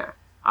you? Okay.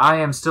 I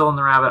am still in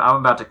the rabbit. I'm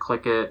about to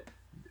click it.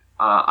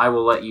 I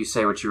will let you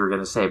say what you were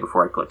going to say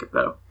before I click it,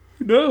 though.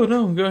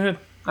 No, go ahead.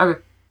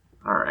 Okay.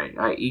 Alright.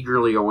 I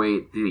eagerly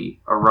await the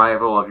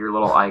arrival of your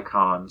little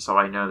icon, so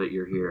I know that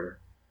you're here.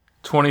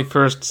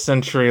 21st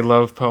century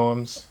love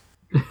poems.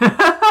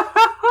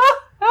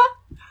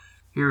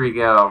 Here we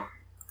go.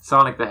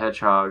 Sonic the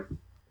Hedgehog.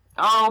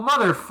 Oh,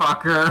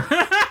 motherfucker!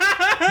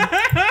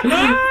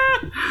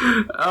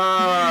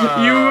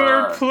 You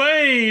were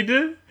played!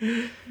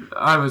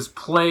 I was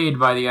played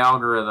by the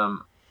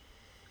algorithm.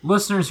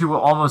 Listeners who will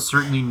almost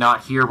certainly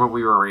not hear what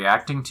we were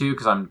reacting to,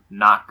 because I'm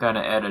not going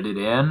to edit it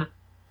in.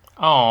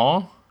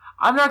 Aww.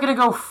 I'm not gonna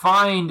go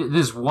find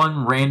this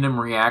one random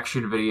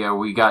reaction video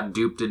we got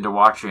duped into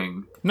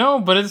watching.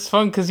 No, but it's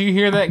fun because you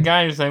hear that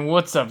guy saying,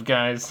 "What's up,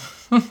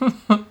 guys?"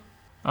 Oh,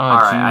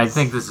 Alright, I geez.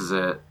 think this is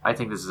it.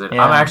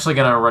 Yeah. I'm actually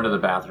gonna run to the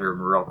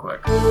bathroom real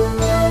quick.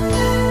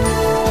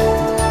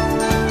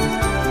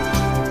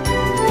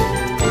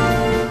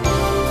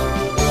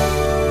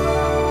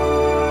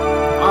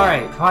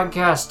 Alright,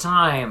 podcast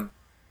time.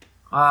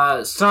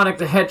 Sonic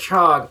the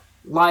Hedgehog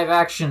live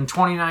action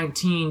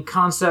 2019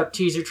 concept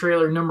teaser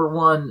trailer number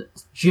 1,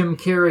 Jim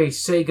Carrey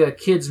Sega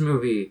Kids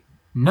movie.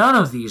 None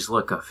of these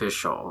look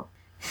official.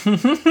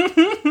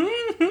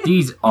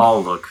 These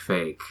all look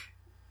fake.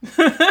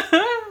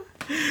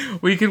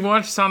 We could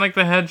watch Sonic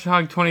the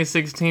Hedgehog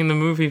 2016, the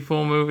movie,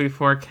 full movie,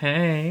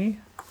 4K.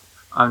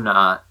 I'm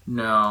not.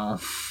 No.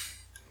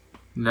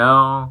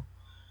 No.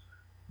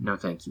 No,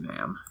 thank you,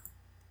 ma'am.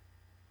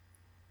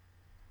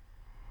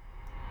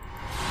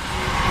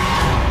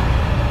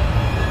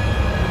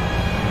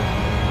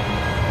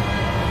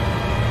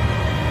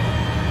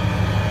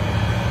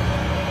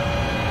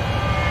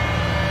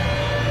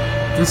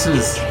 This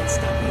is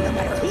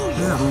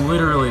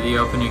literally the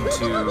opening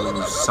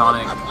to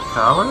Sonic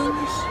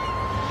Colors?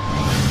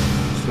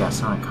 Yeah,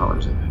 Sonic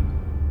Colors, I think.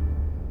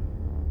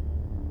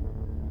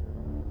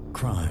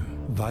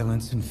 Crime,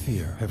 violence, and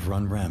fear have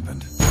run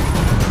rampant.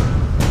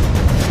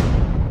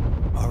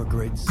 Our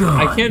great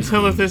God. I can't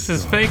tell if this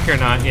is fake or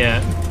not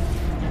yet.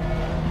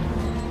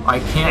 I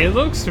can't. It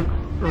looks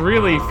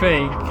really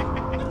fake.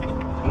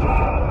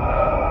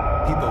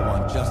 people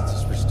want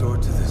justice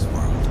restored to this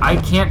world. I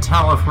can't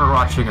tell if we're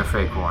watching a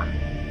fake one.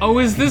 Oh,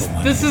 is this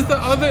is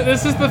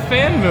the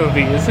fan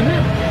movie, isn't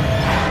it?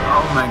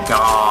 Oh my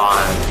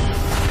god.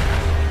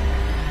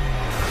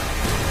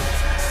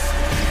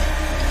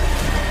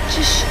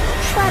 Just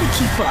try to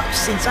keep up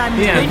since I'm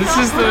Yeah, this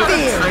is the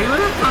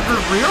Trailer for the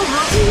real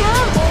movie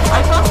yet?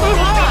 I thought they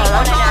had.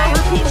 I thought I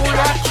heard people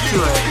react to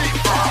it.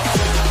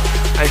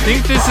 I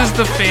think this is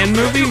the fan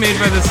movie made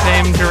by the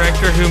same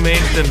director who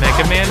made the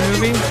Mega Man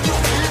movie.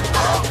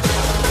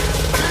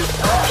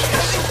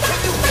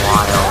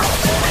 Wild.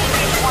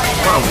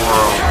 What a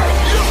world.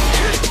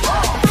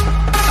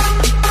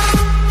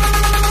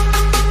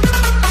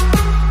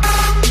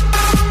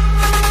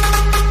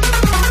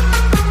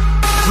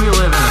 We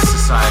live in a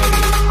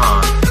society,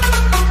 huh?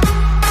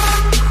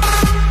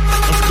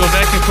 Let's go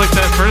back and click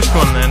that first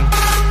one then.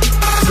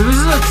 So this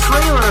is a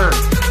trailer.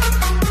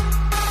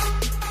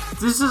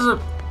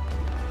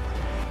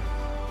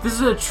 This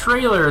is a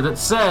trailer that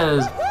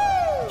says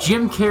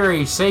Jim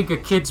Carrey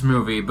Sega Kids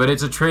movie, but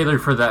it's a trailer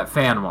for that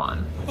fan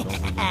one.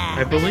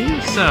 I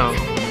believe so.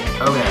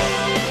 Okay.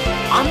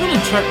 I'm gonna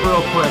check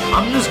real quick.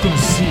 I'm just gonna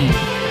see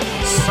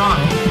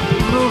Sonic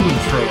movie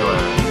trailer.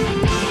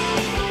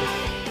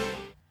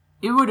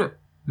 It would...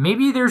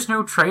 Maybe there's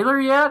no trailer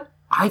yet?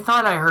 I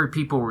thought I heard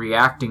people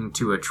reacting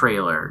to a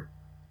trailer.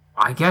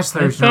 I guess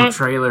there's no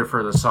trailer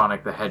for the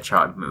Sonic the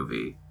Hedgehog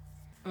movie.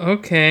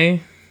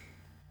 Okay.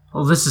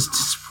 Well, this is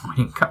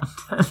disappointing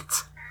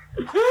content.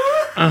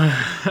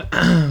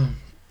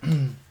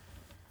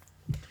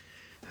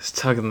 Just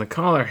tugging the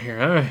collar here.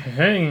 Oh,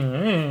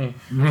 hey.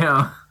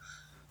 Yeah.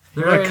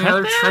 There are any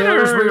other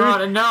trailers we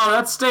want to know?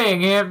 That's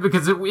staying in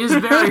because it is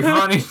very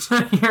funny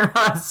to hear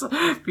us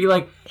be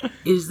like,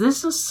 is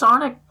this a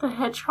Sonic the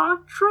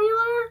Hedgehog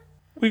trailer?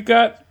 We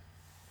got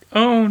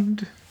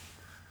owned.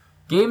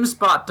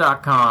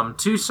 GameSpot.com.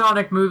 2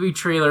 Sonic movie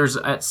trailers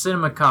at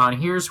CinemaCon.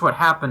 Here's what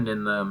happened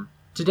in them.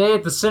 Today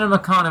at the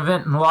CinemaCon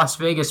event in Las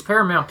Vegas,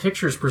 Paramount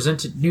Pictures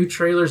presented new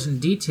trailers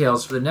and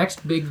details for the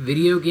next big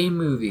video game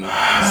movie,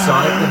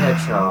 Sonic the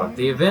Hedgehog.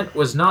 The event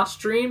was not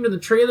streamed and the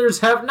trailers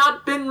have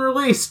not been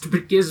released,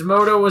 but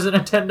Gizmodo was in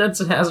attendance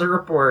and has a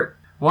report.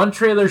 One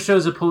trailer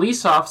shows a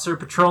police officer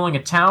patrolling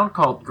a town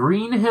called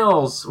Green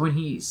Hills when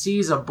he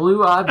sees a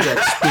blue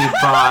object speed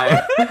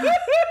by.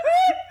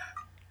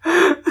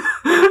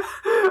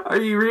 Are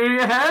you reading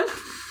ahead?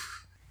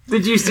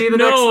 Did you see the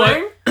next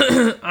thing?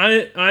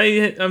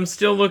 I'm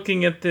still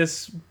looking at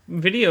this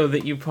video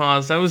that you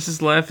paused. I was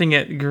just laughing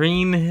at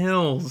Green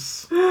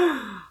Hills.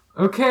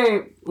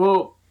 Okay,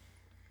 well,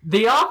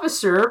 the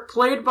officer,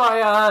 played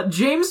by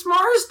James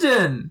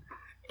Marsden.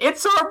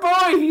 It's our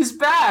boy, he's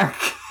back.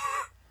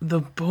 The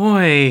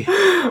boy.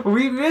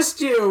 We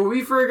missed you.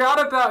 We forgot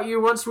about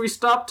you once we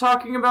stopped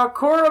talking about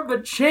Korra,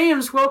 but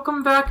James,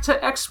 welcome back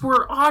to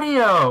Export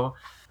Audio.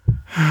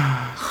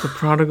 The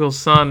prodigal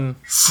son.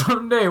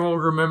 Someday we'll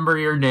remember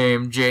your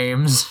name,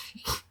 James.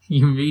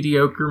 You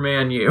mediocre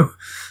man, you.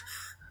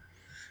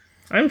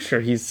 I'm sure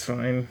he's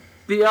fine.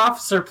 The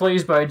officer,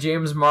 played by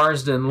James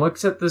Marsden,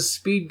 looks at the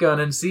speed gun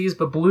and sees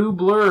the blue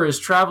blur is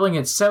traveling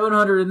at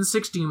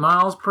 760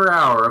 miles per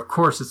hour. Of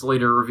course, it's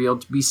later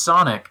revealed to be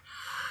Sonic.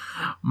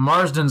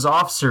 Marsden's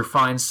officer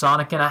finds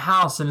Sonic in a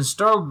house and is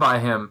startled by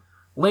him.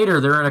 Later,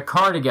 they're in a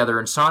car together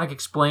and Sonic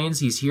explains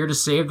he's here to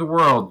save the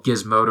world,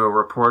 Gizmodo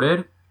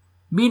reported.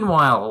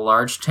 Meanwhile, a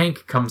large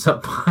tank comes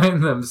up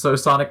behind them, so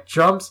Sonic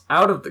jumps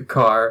out of the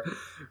car,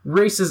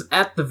 races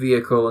at the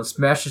vehicle, and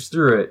smashes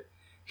through it.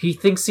 He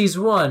thinks he's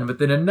won, but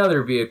then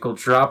another vehicle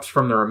drops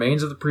from the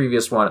remains of the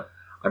previous one.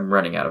 I'm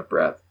running out of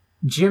breath.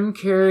 Jim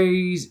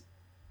Carrey's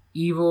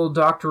evil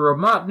Dr.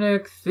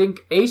 Robotnik.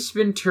 Think Ace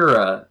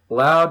Ventura.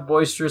 Loud,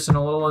 boisterous, and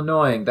a little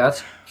annoying.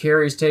 That's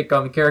Carrey's take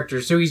on the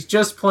character. So he's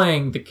just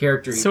playing the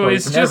character he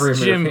plays in every movie.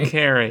 So it's just Jim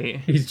Carrey.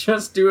 He's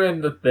just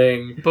doing the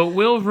thing. But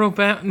will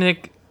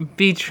Robotnik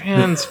be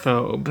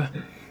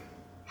transphobe?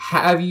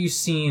 Have you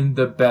seen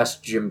the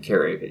best Jim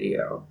Carrey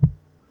video?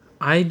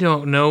 I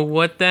don't know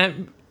what that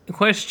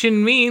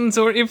question means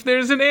or if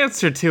there's an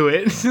answer to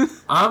it.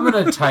 I'm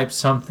gonna type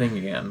something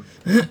in.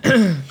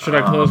 Should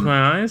I close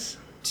my eyes?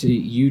 To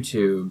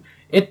YouTube.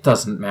 It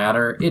doesn't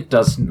matter. It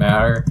doesn't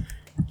matter.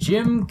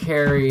 Jim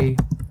Carrey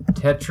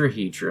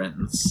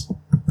tetrahedrons.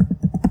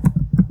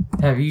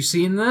 Have you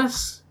seen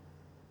this?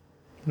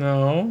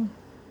 No.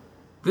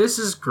 This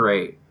is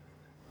great.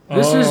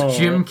 This is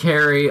Jim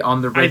Carrey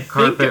on the red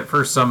carpet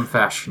for some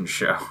fashion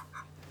show.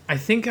 I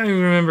think I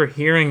remember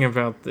hearing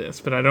about this,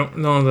 but I don't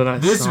know that I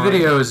saw it. This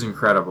video is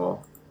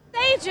incredible.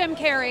 Hey, Jim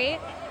Carrey.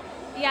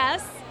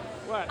 Yes.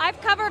 What? I've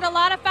covered a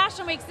lot of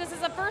fashion weeks. This is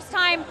the first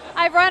time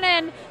I've run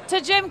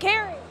into Jim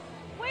Carrey.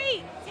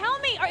 Wait, tell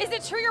me, is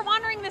it true you're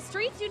wandering the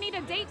streets? You need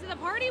a date to the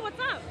party? What's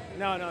up?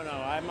 No.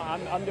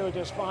 I'm doing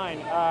just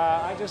fine.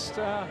 I just,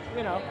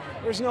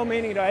 there's no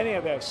meaning to any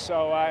of this.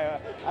 So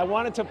I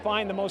wanted to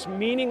find the most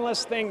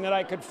meaningless thing that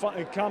I could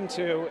come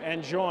to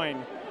and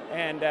join,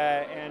 and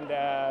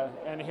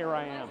here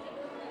I am.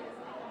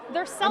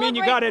 They're I celebrating. mean,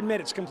 you got to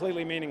admit it's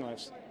completely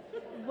meaningless.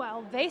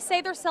 Well, they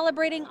say they're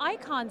celebrating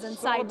icons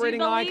inside. Celebrating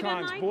Do you believe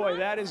icons, in boy, icons?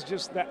 that is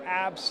just the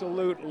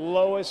absolute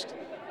lowest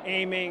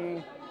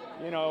aiming,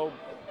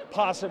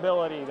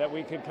 possibility that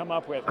we could come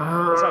up with.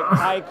 It's like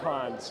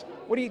icons.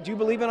 Do you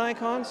believe in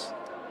icons?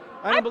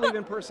 I don't believe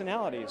in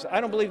personalities.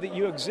 I don't believe that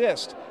you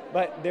exist,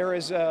 but there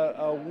is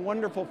a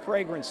wonderful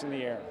fragrance in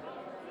the air.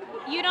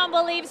 You don't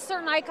believe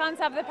certain icons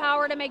have the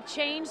power to make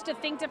change, to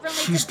think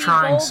differently, She's to be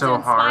trying bold, so to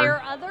inspire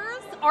hard.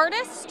 others?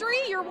 Artistry?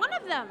 You're one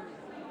of them.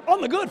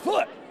 On the good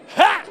foot.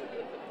 Ha!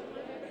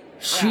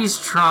 She's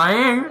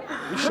trying,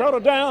 You shut her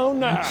down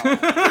now.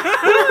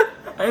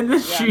 and then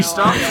she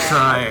stops I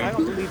trying.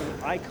 don't believe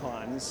in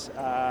icons.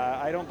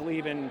 I don't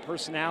believe in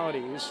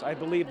personalities. I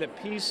believe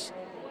that peace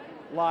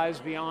lies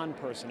beyond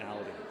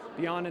personality,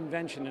 beyond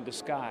invention and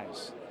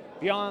disguise,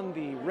 beyond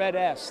the red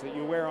S that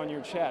you wear on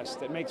your chest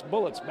that makes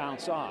bullets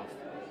bounce off.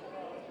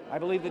 I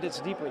believe that it's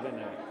deeper than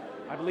that.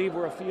 I believe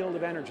we're a field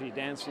of energy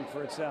dancing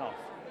for itself.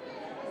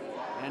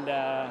 And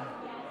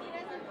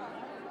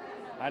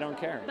I don't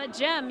care. But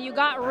Jim, you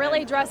got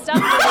really dressed up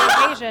for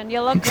the occasion.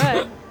 You look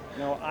good.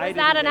 No, I didn't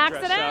that an get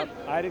dressed accident?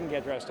 up. I didn't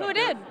get dressed up. Who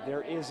did?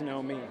 There is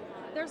no me.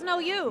 There's no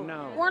you.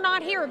 No. We're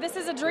not here. This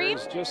is a dream.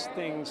 There's just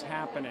things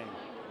happening.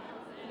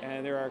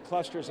 And there are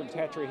clusters of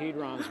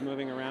tetrahedrons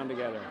moving around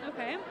together.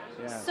 Okay.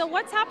 Yes. So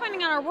what's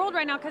happening in our world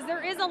right now? Because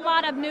there is a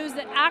lot of news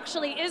that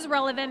actually is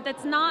relevant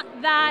that's not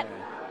that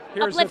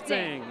Here's the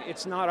uplifting. thing.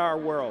 It's not our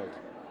world.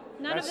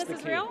 None That's of this the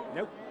is key. real?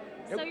 Nope.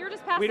 So you're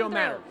just passing We don't through.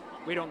 matter.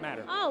 We don't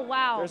matter. Oh,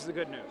 wow. There's the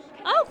good news.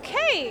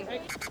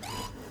 Okay.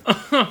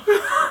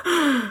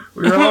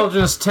 We're all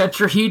just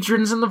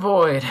tetrahedrons in the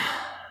void.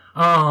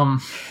 I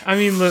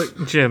mean,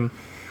 look, Jim.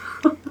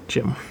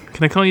 Jim.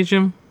 Can I call you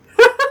Jim?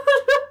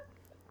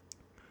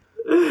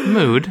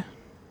 Mood.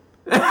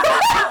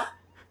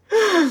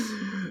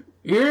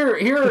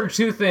 Here are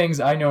two things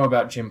I know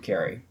about Jim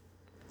Carrey.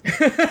 That's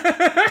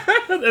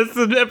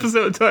the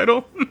episode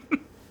title.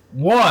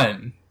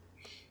 One,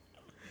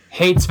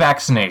 hates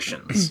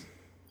vaccinations.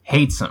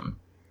 Hates them.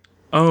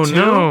 Oh, Two?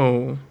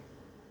 no.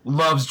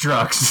 Loves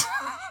drugs.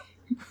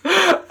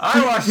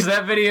 I watched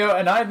that video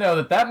and I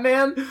know that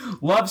man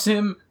loves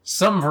him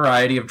some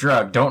variety of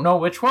drug. Don't know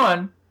which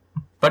one,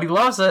 but he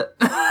loves it.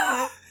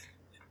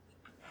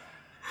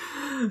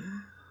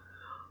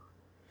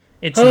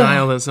 It's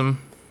nihilism.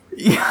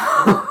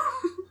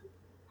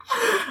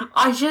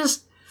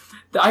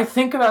 I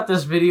think about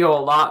this video a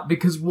lot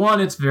because one,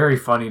 it's very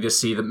funny to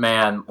see the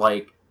man,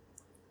 like,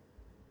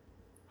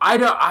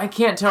 I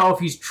can't tell if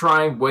he's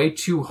trying way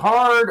too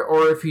hard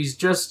or if he's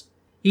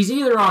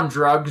either on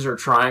drugs or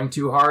trying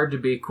too hard to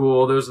be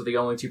cool. Those are the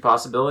only two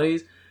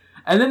possibilities.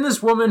 And then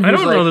this woman who's I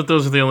don't know that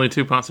those are the only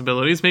two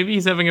possibilities. Maybe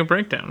he's having a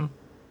breakdown.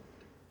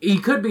 He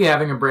could be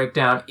having a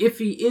breakdown. If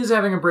he is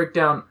having a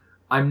breakdown,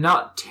 I'm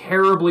not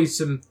terribly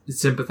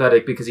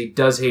sympathetic because he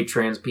does hate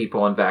trans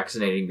people and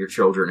vaccinating your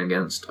children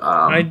against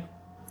I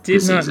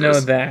did not know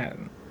that.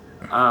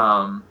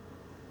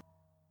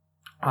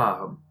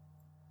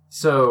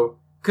 So,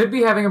 could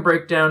be having a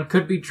breakdown,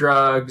 could be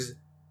drugs,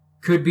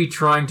 could be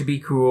trying to be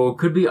cool,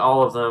 could be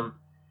all of them.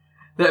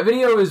 That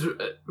video is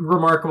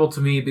remarkable to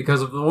me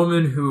because of the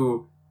woman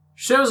who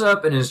shows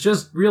up and is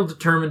just real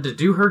determined to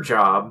do her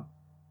job,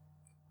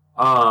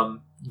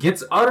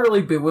 gets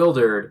utterly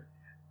bewildered,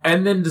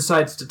 and then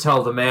decides to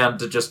tell the man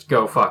to just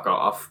go fuck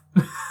off.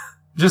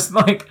 Just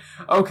like,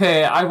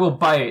 okay, I will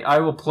bite. I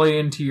will play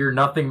into your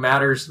nothing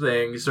matters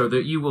thing so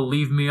that you will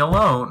leave me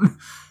alone.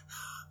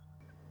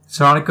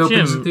 Sonic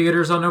opens in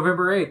theaters on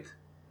November 8th.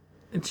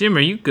 Jim,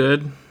 are you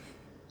good?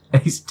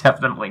 He's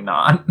definitely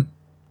not.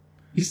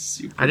 He's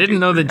super I didn't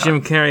know that not.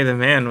 Jim Carrey the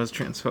man was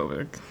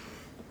transphobic.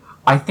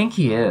 I think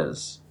he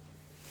is.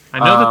 I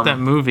know that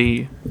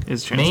movie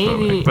is transphobic,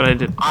 Maybe, but I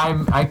did.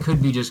 I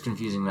could be just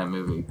confusing that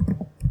movie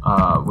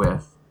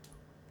with.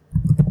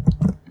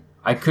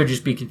 I could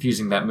just be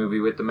confusing that movie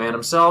with the man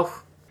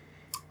himself.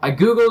 I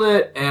googled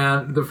it,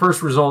 and the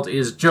first result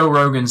is Joe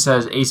Rogan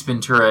says Ace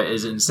Ventura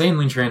is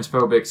insanely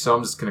transphobic, so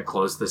I'm just going to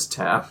close this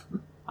tab.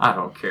 I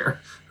don't care.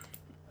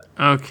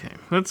 Okay,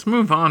 let's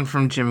move on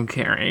from Jim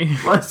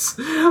Carrey.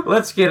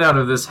 Let's get out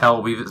of this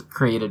hell we've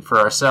created for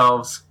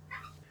ourselves.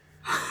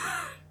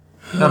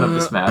 None of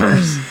this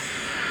matters.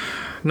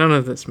 None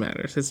of this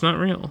matters. It's not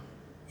real.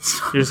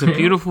 There's a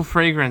beautiful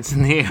fragrance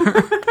in the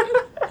air.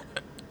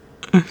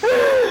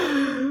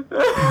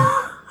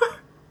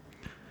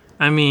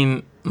 I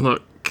mean,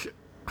 look.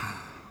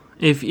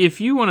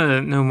 If you want to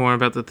know more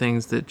about the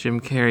things that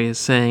Jim Carrey is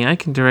saying, I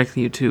can direct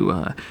you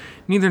to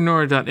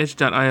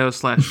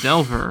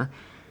neithernora.itch.io/Delver,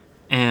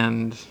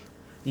 and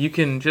you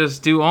can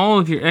just do all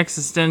of your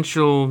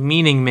existential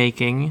meaning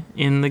making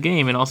in the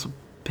game, and also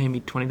pay me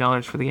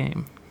 $20 for the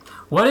game.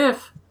 What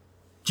if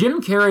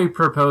Jim Carrey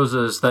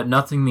proposes that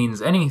nothing means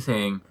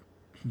anything?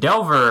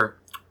 Delver,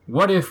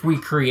 what if we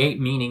create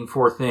meaning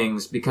for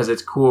things because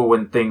it's cool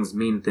when things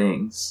mean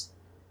things?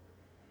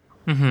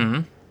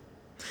 Mm-hmm.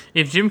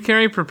 If Jim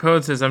Carrey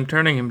proposes, I'm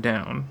turning him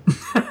down.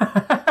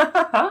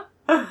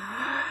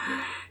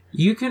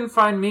 You can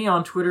find me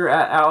on Twitter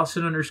at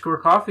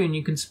Allison_coffee, and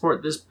you can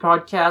support this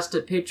podcast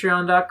at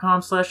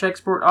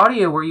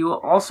patreon.com/exportaudio, where you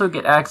will also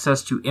get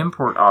access to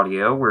import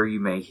audio, where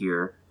you may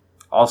hear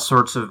all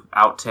sorts of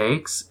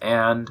outtakes,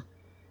 and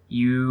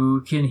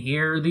you can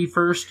hear the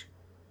first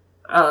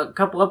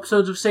couple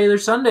episodes of Sailor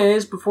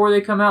Sundays before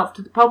they come out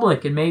to the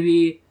public, and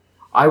maybe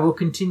I will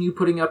continue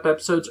putting up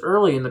episodes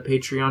early in the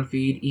Patreon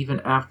feed even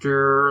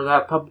after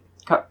that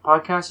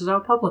podcast is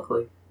out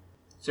publicly.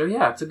 So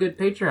yeah, it's a good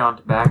Patreon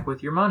to back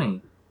with your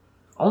money.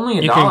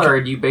 Only $1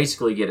 and you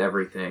basically get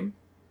everything.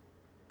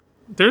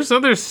 There's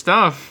other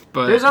stuff,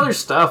 but... There's other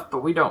stuff,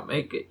 but we don't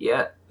make it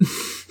yet.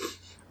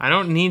 I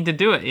don't need to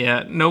do it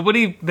yet.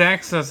 Nobody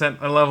backs us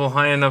at a level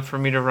high enough for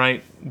me to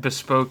write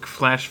bespoke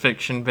flash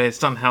fiction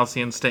based on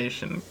Halcyon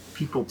Station.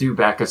 People do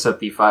back us at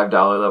the $5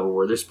 level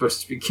where they're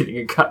supposed to be getting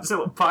a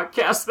Godzilla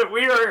podcast that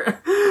we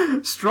are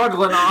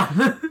struggling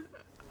on.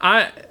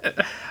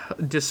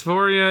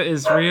 Dysphoria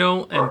is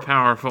real and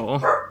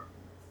powerful.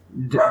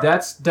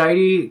 That's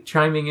Deity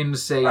chiming in to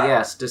say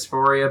yes,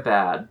 dysphoria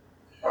bad.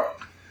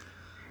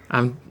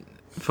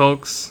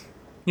 Folks,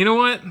 you know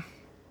what?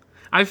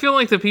 I feel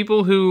like the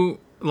people who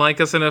like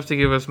us enough to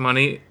give us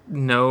money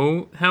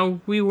know how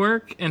we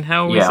work and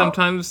how we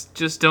sometimes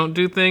just don't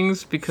do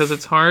things because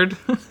it's hard.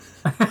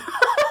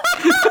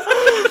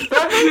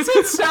 That makes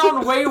it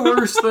sound way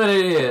worse than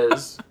it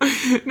is.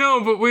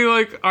 No, but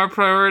our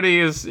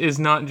priority is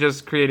not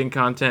just creating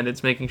content,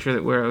 it's making sure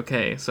that we're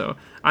okay. So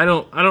I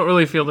don't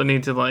really feel the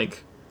need to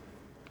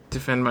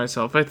defend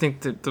myself. I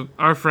think that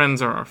our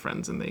friends are our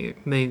friends and they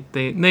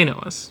know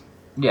us.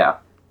 Yeah.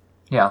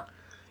 Yeah.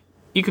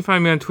 You can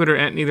find me on Twitter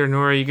at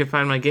neithernora. You can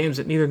find my games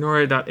at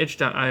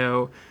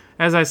neithernora.itch.io.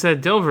 As I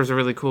said, Delver's a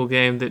really cool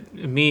game that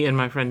me and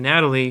my friend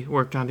Natalie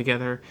worked on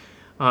together.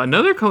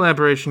 Another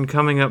collaboration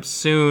coming up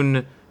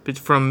soon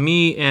from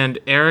me and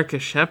Erica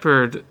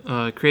Shepard,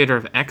 creator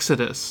of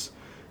Exodus.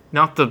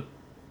 Not the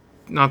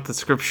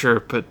scripture,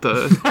 but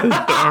the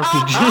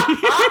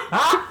RPG.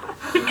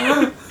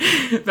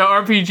 The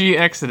RPG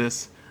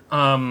Exodus.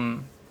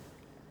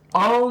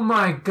 Oh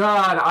my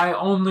god, I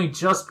only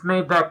just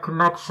made that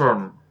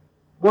connection.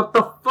 What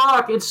the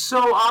fuck? It's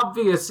so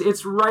obvious.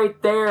 It's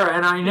right there,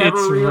 and I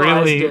never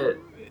realized it.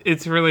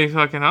 It's really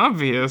fucking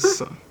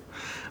obvious.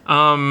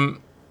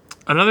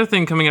 Another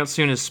thing coming out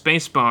soon is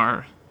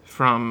Spacebar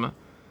from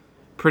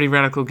Pretty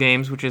Radical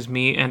Games, which is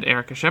me and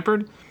Erica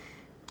Shepard.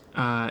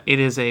 It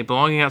is a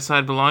Belonging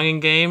Outside Belonging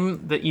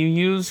game that you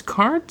use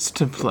cards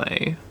to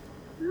play.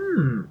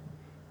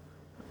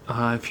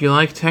 If you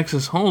like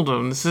Texas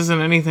Hold'em, this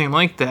isn't anything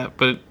like that,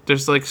 but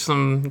there's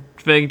some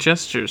vague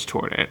gestures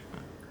toward it.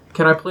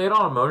 Can I play it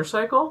on a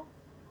motorcycle?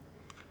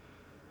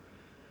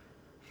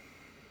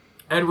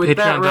 And with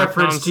that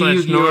reference to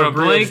Yu-Gi-Oh!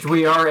 Abridged,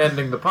 we are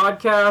ending the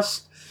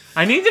podcast.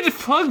 I needed to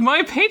plug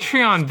my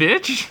Patreon,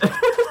 bitch!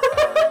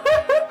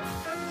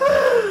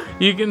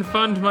 You can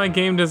fund my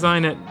game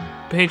design at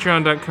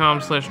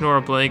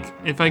patreon.com/NoraBlake.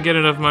 If I get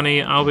enough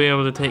money, I'll be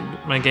able to take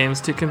my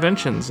games to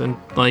conventions and,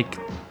 do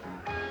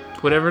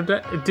whatever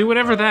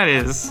that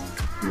is.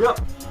 Yep.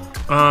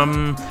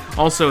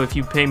 Also, if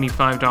you pay me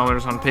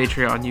 $5 on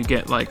Patreon, you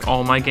get,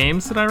 all my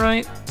games that I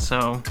write.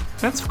 So,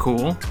 that's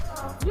cool.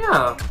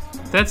 Yeah.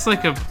 That's,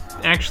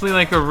 actually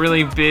a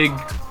really big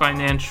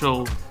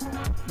financial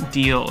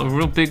deal. A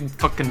real big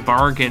fucking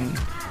bargain.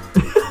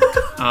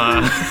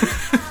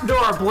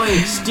 Nora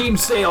Blake, Steam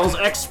sales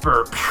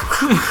expert.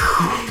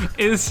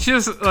 It's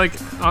just,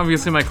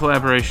 obviously my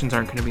collaborations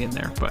aren't going to be in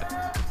there, but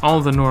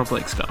all the Nora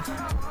Blake stuff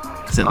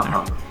is in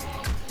there.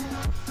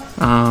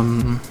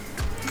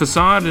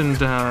 Facade and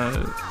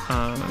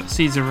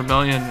Seeds of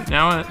Rebellion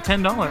now at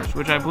 $10,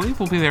 which I believe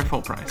will be their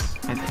full price,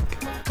 I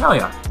think. Hell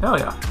yeah.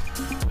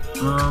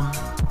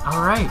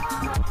 Alright.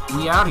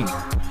 We outie.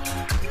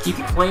 Keep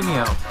it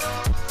Flamio.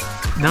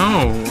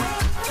 No.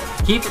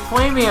 Keep it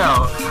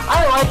Flamio.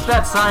 I like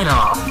that sign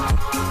off.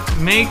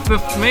 May the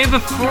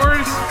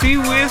force be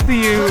with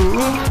you.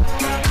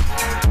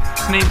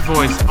 Snape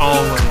voice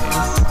always.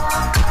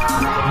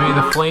 May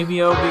the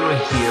Flamio be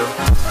with you.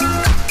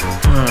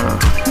 No.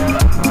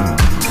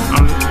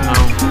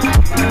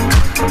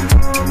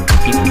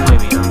 Keep it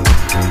Flamio.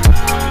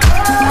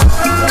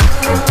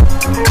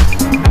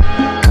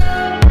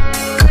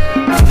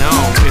 No,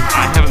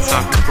 I haven't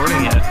stopped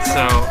recording yet,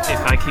 so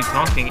if I keep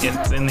talking,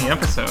 it's in the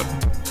episode.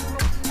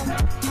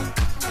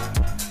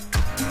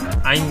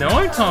 I know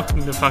I'm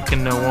talking to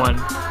fucking no one.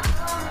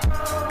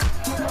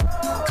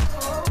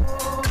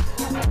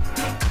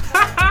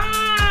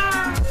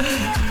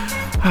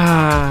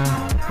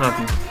 Love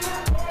you.